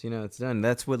 or else it's done.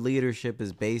 That's what leadership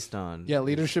is based on. Yeah,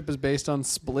 leadership is based on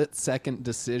split-second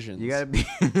decisions. You gotta be.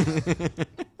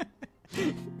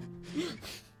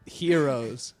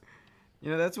 Heroes.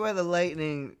 That's why the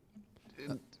lightning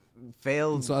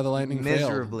failed. That's why the lightning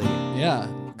miserably. Yeah,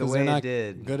 The because way they're not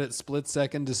it did. good at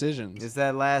split-second decisions. It's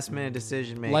that last minute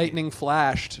decision making. Lightning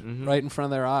flashed right in front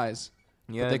of their eyes,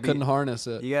 but they couldn't harness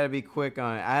it. You gotta be quick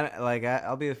on it.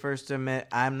 I'll be the first to admit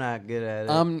I'm not good at it.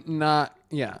 I'm not.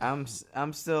 Yeah.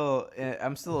 I'm still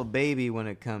a baby when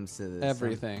it comes to this.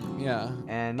 Everything. Yeah.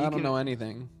 And I you don't can- know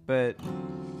anything. But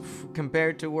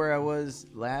compared to where I was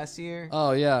last year,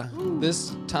 Oh yeah.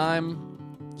 This time,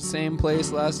 same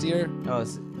place last year. I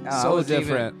So was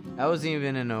different. I was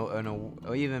even in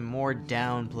a even more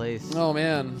down place. Oh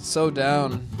man, so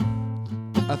down.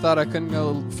 I thought I couldn't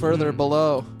go further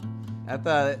below. I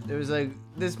thought it was like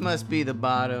this must be the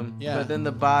bottom. Yeah. But then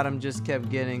the bottom just kept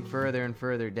getting further and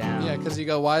further down. Yeah, because you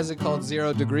go, why is it called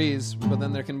 0 degrees? But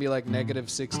then there can be like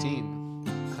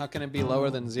 -16. How can it be lower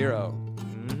than 0?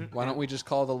 Why don't we just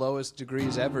call the lowest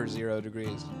degrees ever 0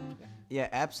 degrees? Yeah,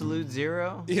 absolute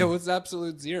zero. Yeah, what's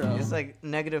absolute 0? It's like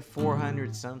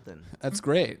 -400 something. That's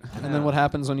great. And then what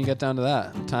happens when you get down to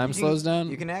that? Time slows down?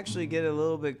 You can actually get a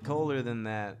little bit colder than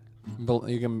that.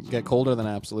 You can get colder than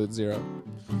absolute 0.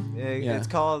 Yeah. It's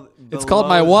called. It's called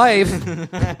my wife.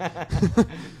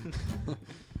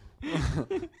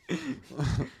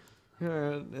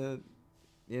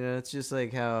 It's just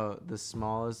like how the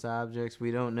smallest objects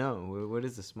we don't know. What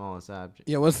is the smallest object?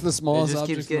 Yeah, what's the smallest just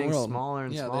object keeps in the getting world? smaller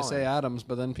and yeah, smaller. they say atoms,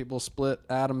 but then people split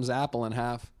Adam's apple in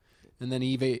half, and then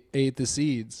Eve ate the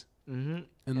seeds. Mm-hmm. And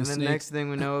And the then snake- next thing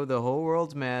we know, the whole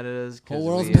world's mad at us. Whole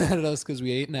world's mad at us because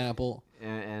we ate an apple.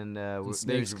 And snakes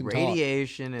there's can talk.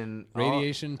 radiation and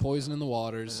Radiation, poison in the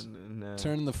waters. and,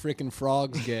 Turning the frickin'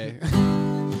 frogs gay.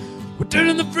 We're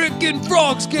turning the frickin'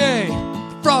 frogs gay.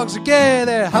 The frogs are gay.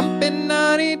 They're humping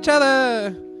on each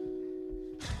other.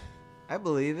 I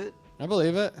believe it. I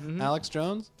believe it. Mm-hmm. Alex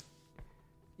Jones.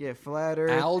 Yeah, flat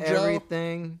Earth, Aljo?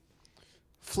 everything.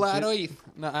 Flat Earth.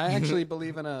 No, I actually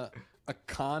believe in a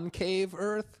concave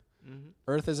Earth.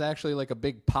 Earth is actually like a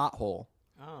big pothole.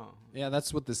 Oh, Yeah,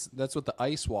 that's what the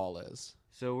ice wall is.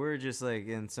 so we're just like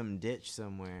in some ditch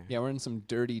somewhere. Yeah, we're in some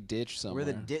dirty ditch somewhere.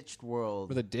 We're the ditched world.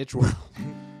 We're the ditch world.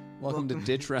 Welcome to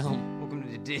Ditch Realm. Welcome to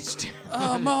the ditch town.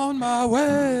 I'm on my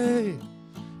way.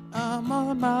 I'm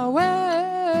on my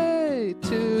way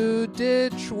to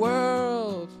Ditch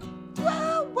World.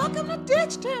 Well, welcome to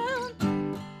Ditch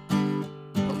Town.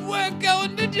 We're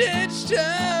going to Ditch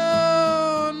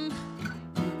Town.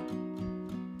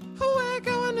 We're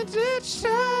going to Ditch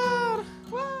Town.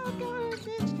 We're going to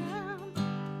Ditch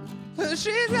Town.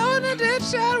 She's going to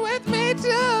Ditch Town with me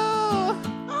too.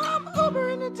 I'm over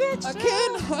in the ditch I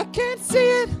town. can't see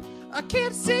it. I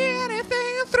can't see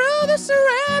anything through the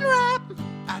saran wrap.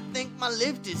 I think my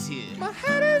lift is here. My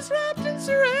head is wrapped in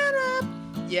saran wrap.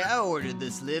 Yeah, I ordered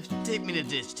this lift. Take me to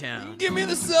Ditch Town. Give me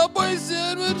the Subway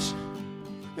sandwich.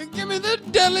 And give me the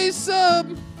deli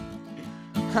sub.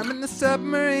 I'm in the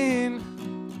submarine.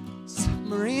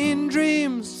 Submarine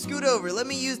dreams. Scoot over. Let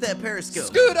me use that periscope.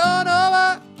 Scoot on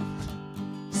over.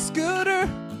 Scooter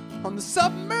on the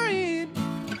submarine.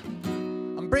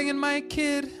 I'm bringing my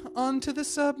kid onto the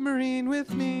submarine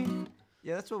with me.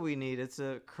 Yeah, that's what we need. It's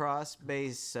a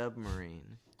cross-base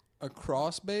submarine. A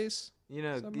cross base? You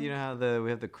know Submarine? how we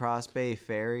have the Cross Bay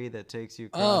ferry that takes you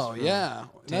across. Oh from yeah,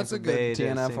 that's a Tampa Bay good to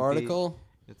TNF St. article.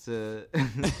 It's a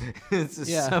it's a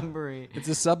Yeah. submarine. It's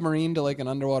a submarine to like an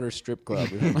underwater strip club.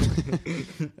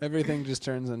 Everything just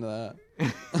turns into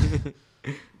that.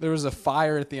 There was a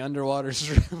fire at the underwater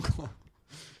strip club.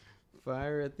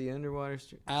 Fire at the underwater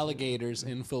street. Alligators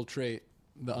infiltrate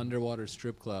the underwater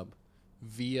strip club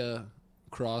via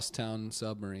crosstown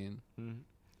submarine.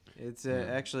 It's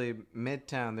actually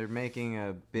Midtown. They're making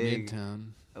a big Midtown.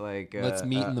 like Let's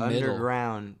meet in the middle.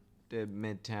 underground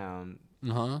Midtown.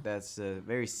 Uh-huh. That's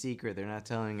very secret. They're not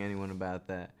telling anyone about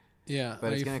that. Yeah.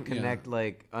 But it's gonna connect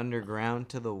like underground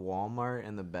to the Walmart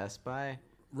and the Best Buy.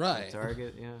 Right.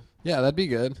 Target. Yeah. Yeah, that'd be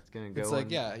good. It's gonna go. It's like,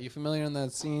 yeah, you familiar in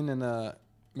that scene in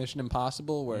Mission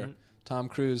Impossible where Tom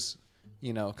Cruise,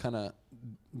 kind of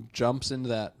jumps into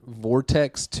that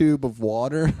vortex tube of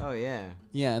water? Oh yeah.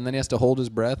 Yeah, and then he has to hold his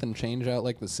breath and change out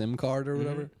like the SIM card or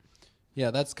whatever.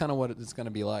 Yeah, that's kind of what it's going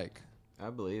to be like. I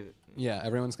believe it. Yeah,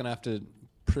 everyone's going to have to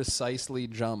precisely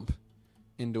jump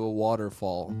into a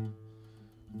waterfall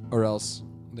or else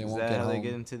they won't Is that get how home. they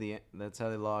get into that's how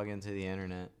they log into the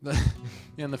internet.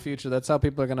 In the future, that's how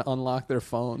people are going to unlock their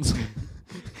phones.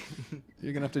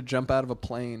 You're going to have to jump out of a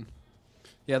plane.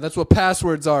 Yeah, that's what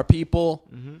passwords are, people.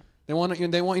 They want you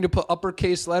to put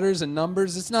uppercase letters and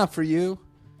numbers. It's not for you.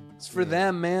 It's for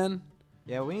them, man.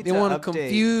 Yeah, we need They to want to update.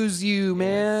 confuse you,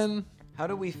 man. How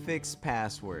do we fix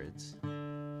passwords?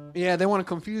 Yeah, they want to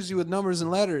confuse you with numbers and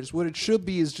letters. What it should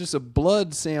be is just a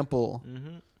blood sample.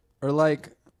 Or like,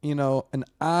 an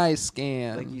eye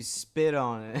scan. Like you spit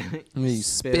on it. You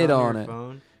spit on your it.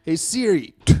 Phone. Hey,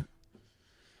 Siri.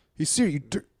 Hey, Siri.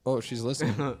 Oh, she's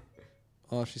listening.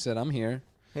 Oh, she said, I'm here.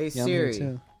 Hey Yeah, I'm here Siri.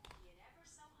 too.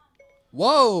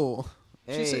 Whoa.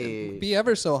 She Hey. said, be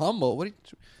ever so humble. What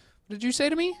did you say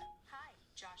to me? Hi,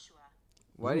 Joshua.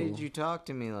 Why did you talk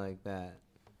to me like that?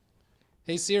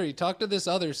 Hey, Siri, talk to this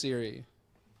other Siri.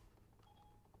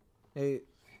 Hey.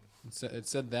 It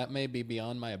said that may be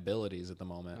beyond my abilities at the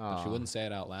moment. But she Aw. wouldn't say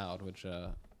it out loud, which I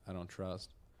don't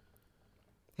trust.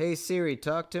 Hey Siri,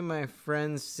 talk to my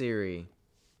friend Siri.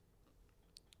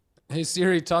 Hey,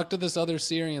 Siri, talk to this other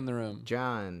Siri in the room.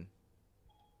 John.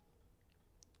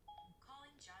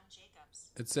 Calling John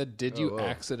Jacobs. It said, did you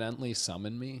accidentally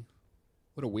summon me?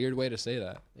 What a weird way to say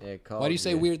that. Yeah, Why do you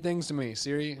say weird things to me,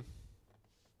 Siri? I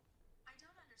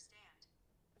don't understand.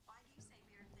 Why do you say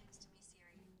weird things to me,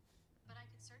 Siri? But I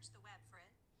could search the web for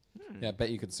it. Yeah, I bet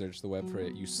you could search the web for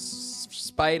it. You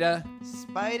spider.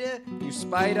 Spider? You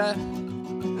spider.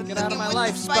 Get out of my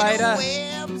life, spider. spider.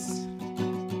 Webs.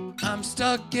 I'm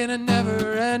stuck in a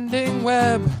never-ending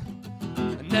web.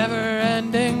 A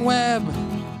never-ending web.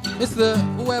 It's the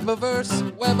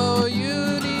Webiverse,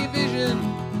 Webo-Univision,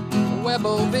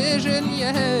 Webo-Vision,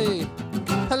 yay.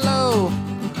 Hello,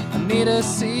 I need to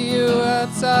see you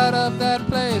outside of that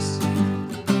place.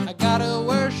 I gotta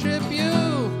worship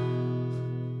you.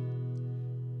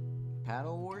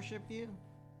 Paddle worship you?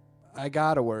 I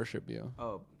gotta worship you.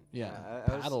 Oh. Yeah,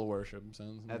 I was- paddle worship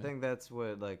sounds. I think that's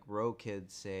what like row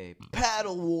kids say.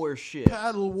 Paddle warship.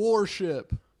 paddle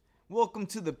worship. Welcome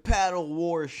to the paddle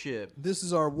warship. This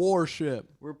is our warship.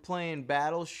 We're playing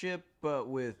Battleship, but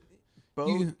with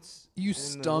boats. You in the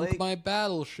stunk lake. my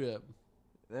battleship.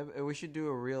 We should do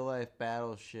a real life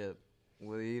Battleship.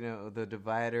 Where the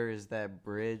divider is that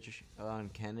bridge on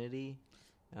Kennedy,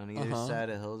 on either side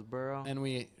of Hillsborough. And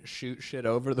we shoot shit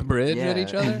over the bridge at Yeah.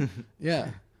 each other.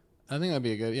 Yeah, I think that'd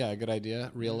be a good idea.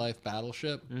 Real life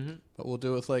battleship, but we'll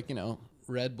do it with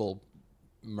Red Bull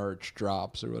merch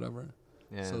drops or whatever.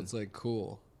 Yeah. So it's like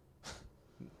cool.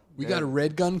 We got a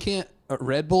red gun can. A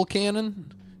Red Bull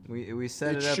cannon? We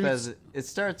set It it up shoots- as it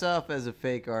starts off as a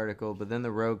fake article, but then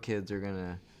the rogue kids are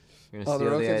gonna Oh, steal the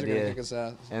road the kids are gonna idea, kick us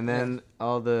out. and then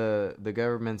all the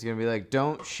government's gonna be like,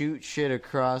 "Don't shoot shit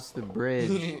across the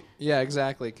bridge." Yeah,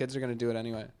 exactly. Kids are gonna do it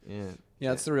anyway. Yeah. Yeah,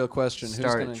 that's the real question.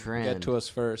 Start a Who's gonna trend. get to us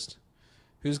first?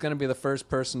 Who's gonna be the first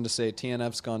person to say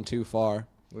TNF's gone too far?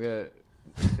 We got,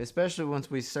 especially once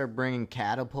we start bringing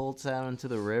catapults out into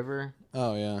the river.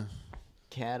 Oh yeah,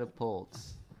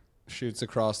 Catapults. shoots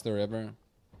across the river.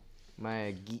 What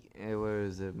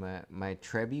is it? My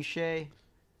trebuchet.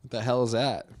 What the hell is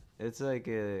that? It's like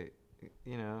a,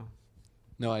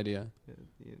 No idea.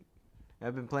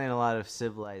 I've been playing a lot of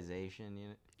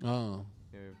Civilization. Oh,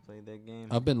 You ever played that game?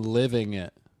 I've been living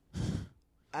it.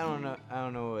 I don't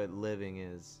know what living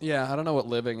is. Yeah, I don't know what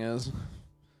living is.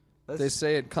 They Let's-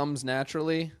 say it comes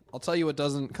naturally. I'll tell you what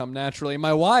doesn't come naturally.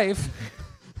 My wife.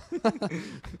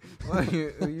 Well,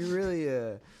 you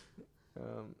really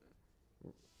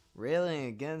railing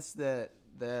against that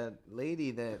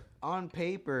lady that on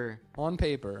paper On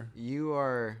paper, you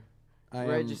are I am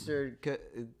registered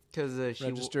because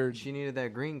Registered she needed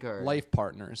that green card. life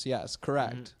partners. Yes,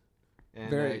 correct. And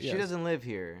very- she yes. doesn't live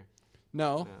here.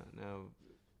 No, No,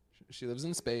 she lives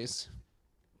in space.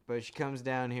 but she comes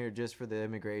down here just for the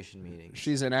immigration meetings.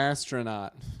 She's an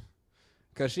astronaut.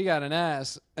 Because she got an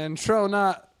ass. And Tro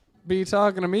not be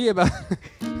talking to me about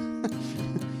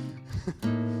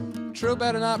Tro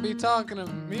better not be talking to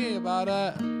me about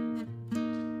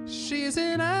it. She's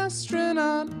an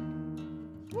astronaut.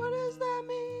 What does that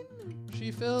mean?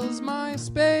 She fills my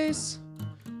space.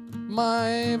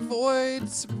 My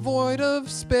void of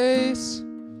space.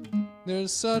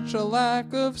 There's such a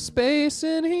lack of space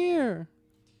in here.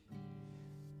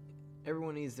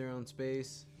 Everyone needs their own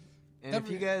space. And if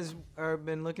you guys are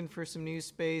been looking for some new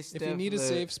space, If you need a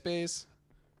safe space,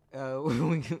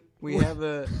 we have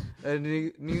a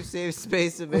new safe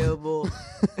space available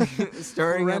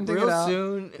starting up renting real it out.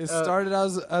 soon. It started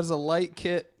as a light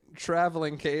kit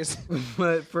traveling case.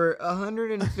 But for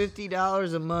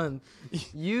 $150 a month,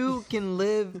 you can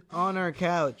live on our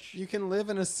couch. You can live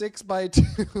in a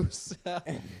 6x2 cell.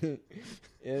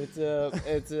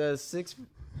 It's a six.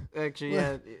 Actually,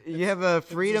 yeah, you have a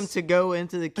freedom to go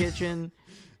into the kitchen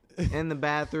and the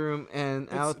bathroom and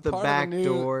out the part of back a new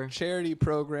door. charity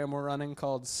program we're running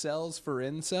called Cells for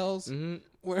Incels. hmm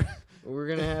Where We're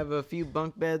gonna have a few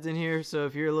bunk beds in here, so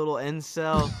if you're a little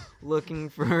incel looking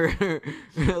for an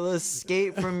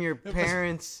escape from your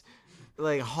parents'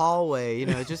 hallway,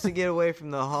 just to get away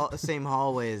from the same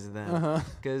hallway as them,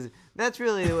 because that's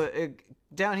really what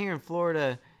down here in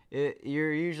Florida.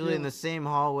 You're usually in the same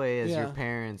hallway as your Yeah.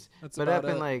 parents, That's but up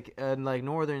about in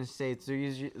northern states, they're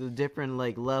usually the different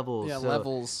levels. Yeah, so,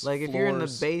 levels, Like if you're in the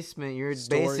floors, basement, you're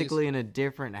stories. basically in a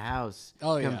different house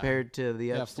Oh, yeah. compared to the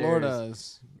yeah, upstairs. Florida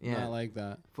is Yeah. not like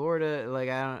that.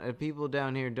 Florida, people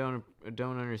down here don't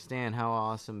understand how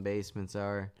awesome basements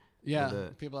are. Yeah,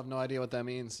 the- people have no idea what that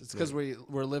means. It's because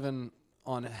we're living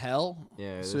on hell.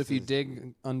 Yeah, So this if you is-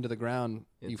 dig under the ground,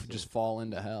 you it's, just fall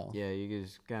into hell. Yeah, you can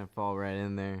just kind of fall right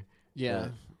in there. Yeah.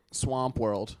 Swamp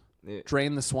world. It-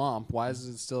 Drain the swamp. Why is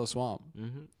it still a swamp?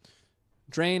 Mhm.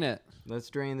 Drain it.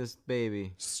 Let's drain this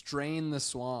baby. Strain the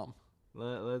swamp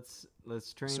Let's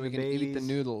train so the we can babies. eat the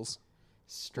noodles.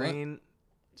 Strain.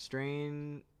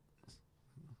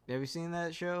 Have you seen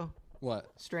that show?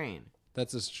 What? Strain.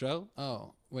 That's a show?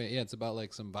 Oh, wait, yeah, it's about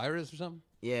some virus or something?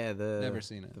 Yeah, Never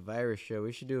seen it. The virus show.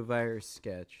 We should do a virus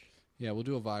sketch. Yeah, we'll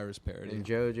do a virus parody. And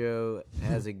JoJo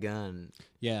has a gun.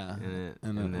 Yeah. in it,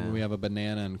 And then we have a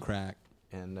banana and crack.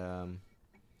 and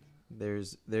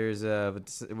there's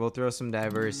we'll throw some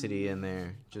diversity in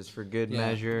there just for good Yeah,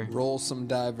 measure. Roll some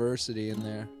diversity in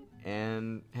there.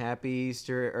 And happy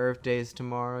Easter, Earth Day's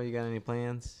tomorrow. You got any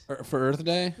plans? For Earth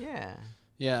Day? Yeah.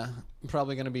 Yeah, I'm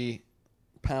probably going to be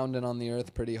pounding on the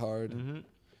earth pretty hard. Mm-hmm.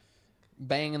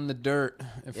 Banging the dirt,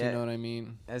 if you Yeah. know what I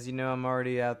mean. As you know, I'm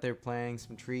already out there planting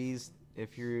some trees.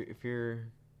 If you're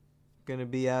gonna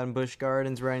be out in Busch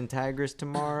Gardens riding Tigris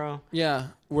tomorrow, Yeah,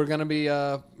 we're going to be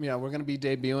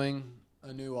debuting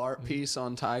a new art piece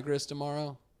on Tigris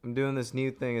tomorrow. I'm doing this new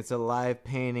thing. It's a live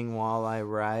painting while I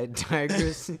ride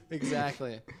Tigris.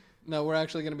 Exactly. No, we're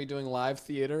actually going to be doing live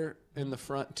theater in the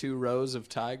front 2 rows of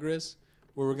Tigris,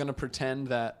 where we're going to pretend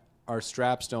that our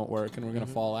straps don't work and we're going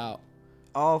to fall out.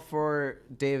 All for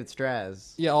David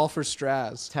Straz. Yeah, all for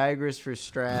Straz. Tigris for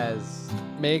Straz.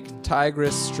 Make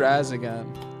Tigris Straz again.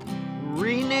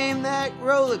 Rename that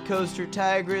roller coaster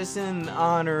Tigris in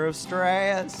honor of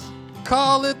Straz.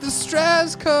 Call it the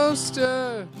Straz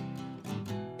Coaster.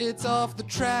 It's off the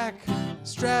track.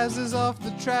 Straz is off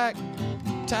the track.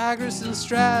 Tigris and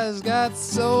Straz got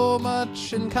so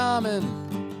much in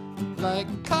common, like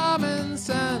common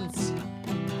sense.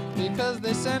 Because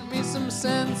they sent me some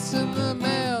cents in the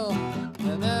mail,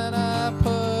 and then I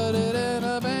put it in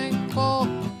a bank vault.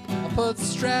 I put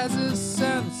Straz's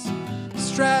cents,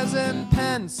 Straz and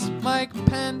Pence, Mike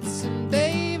Pence and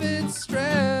David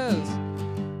Straz,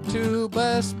 2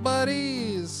 best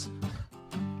buddies,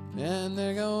 and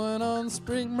they're going on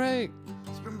spring break.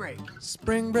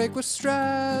 Spring break with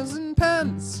Straz and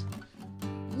Pence.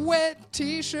 Wet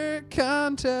t-shirt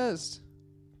contest.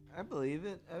 I believe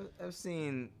it. I've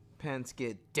seen Pence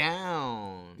get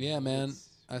down. Yeah, man.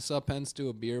 I saw Pence do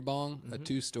a beer bong, a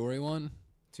 2-story one.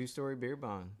 2-story beer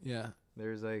bong. Yeah.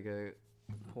 There's like a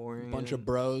pouring. Bunch of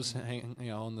bros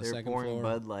hanging, on the second floor. They're pouring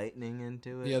Bud Lightning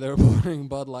into it. Yeah, they were pouring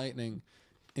Bud Lightning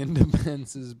into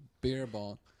Pence's beer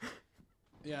bong.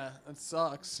 Yeah, it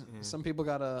sucks. Yeah. Some people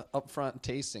got a upfront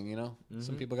tasting,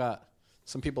 Some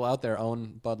people out there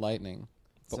own Bud Lightning,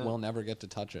 but we'll never get to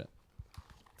touch it.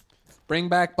 Bring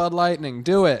back Bud Lightning.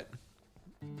 Do it.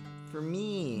 For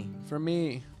me.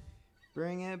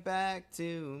 Bring it back to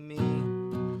me.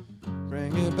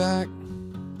 Bring it back.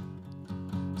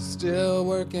 Still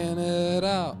working it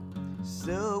out.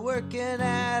 Still working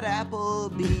at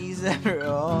Applebee's after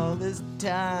all this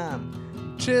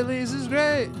time. Chili's is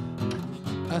great.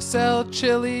 I sell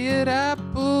chili at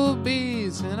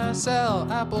Applebee's, and I sell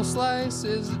apple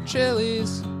slices at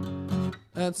Chili's.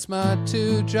 That's my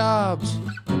 2 jobs.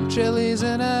 I'm Chili's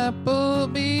and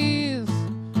Applebee's,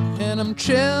 and I'm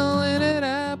chilling at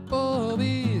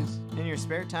Applebee's. In your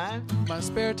spare time? My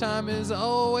spare time is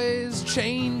always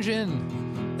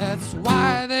changing. That's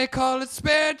why they call it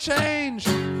spare change.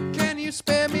 Can you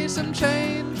spare me some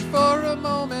change for a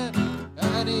moment?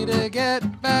 I need to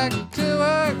get back to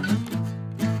work.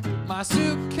 My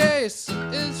suitcase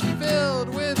is filled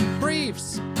with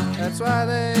briefs. That's why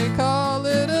they call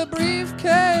it a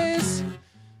briefcase.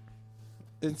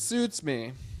 It suits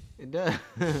me. It does.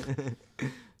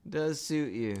 Does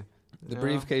suit you. The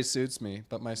briefcase suits me,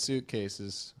 but my suitcase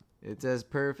is... It's as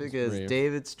perfect as brief.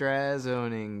 David Straz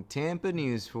owning Tampa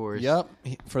News Force. Yep.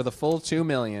 For the full $2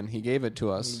 million, he gave it to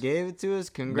us. He gave it to us.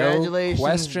 Congratulations. No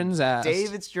questions asked.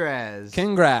 David Straz.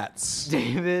 Congrats.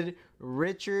 David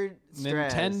Richard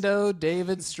Straz. Nintendo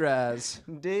David Straz.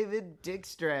 David Dick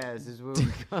Straz is what we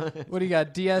call it. What do you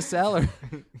got, DSL or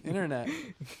internet?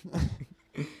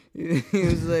 He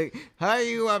was like, how are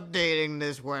you updating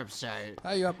this website? How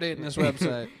are you updating this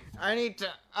website? I need to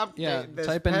update this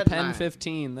type in headline.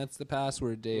 pen15. That's the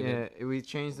password, David. Yeah, we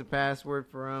changed the password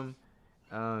for him.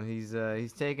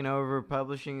 He's taking over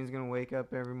publishing. He's gonna wake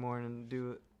up every morning and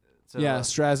do it. So,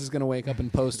 Straz is gonna wake up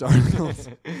and post articles.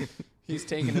 He's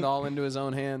taking it all into his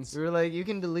own hands. We were like, you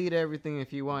can delete everything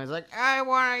if you want. He's like, I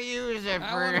want to use it.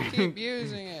 I want to keep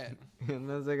using it.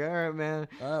 And I was like, all right, man.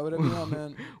 All right, whatever you want,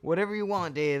 man. Whatever you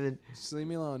want, David. Just leave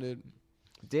me alone, dude.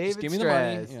 David Just give me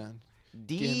Straz. the money.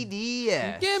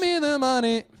 DDS. Give me the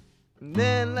money.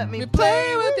 Then let me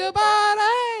play with your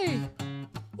body.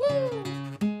 Woo!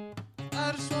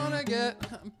 I just want to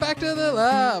get back to the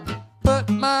lab. Put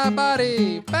my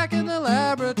body back in the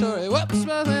laboratory. Whoops,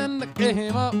 my then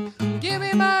came up. Give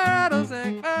me my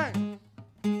rattlesnake back.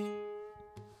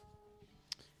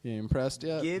 You impressed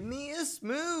yet? Give me a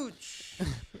smooch.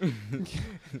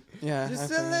 Yeah.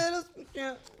 Just a little.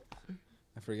 Yeah.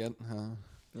 I forget how.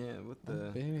 Yeah, what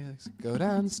the? Baby likes to go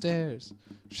downstairs.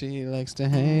 She likes to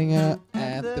hang out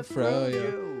at the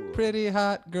froyo. Pretty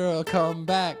hot girl, come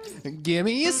back and give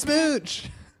me a smooch.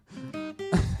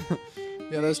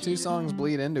 Yeah, those 2 songs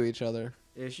bleed into each other.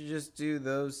 You should just do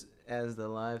those as the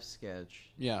live sketch.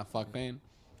 Yeah, fuck pain.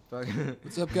 Fuck.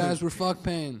 What's up, guys? We're fuck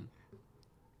pain.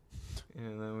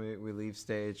 And then we leave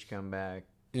stage, come back.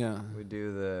 Yeah. We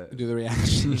do the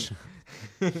reaction.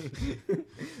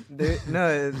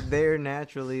 they're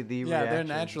naturally the reaction. Yeah, they're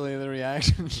naturally the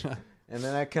reaction shot. And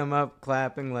then I come up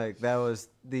clapping like that was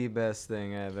the best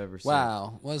thing I've ever seen.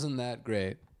 Wow, wasn't that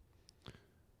great?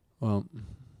 Well,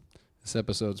 this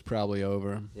episode's probably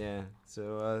over. Yeah.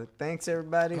 So thanks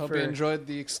everybody. Hope you enjoyed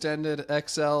the extended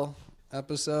XL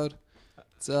episode.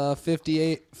 It's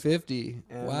 58:50.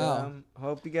 Wow.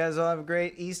 Hope you guys all have a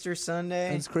great Easter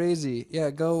Sunday. That's crazy. Yeah,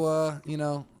 go.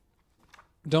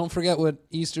 Don't forget what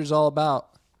Easter's all about.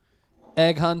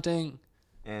 Egg hunting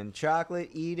and chocolate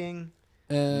eating.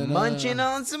 And munching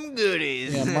on some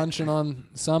goodies. Yeah, munching on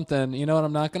something. You know what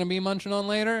I'm not going to be munching on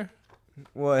later?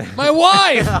 What? My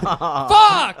wife!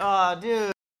 Fuck! Oh,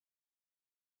 dude.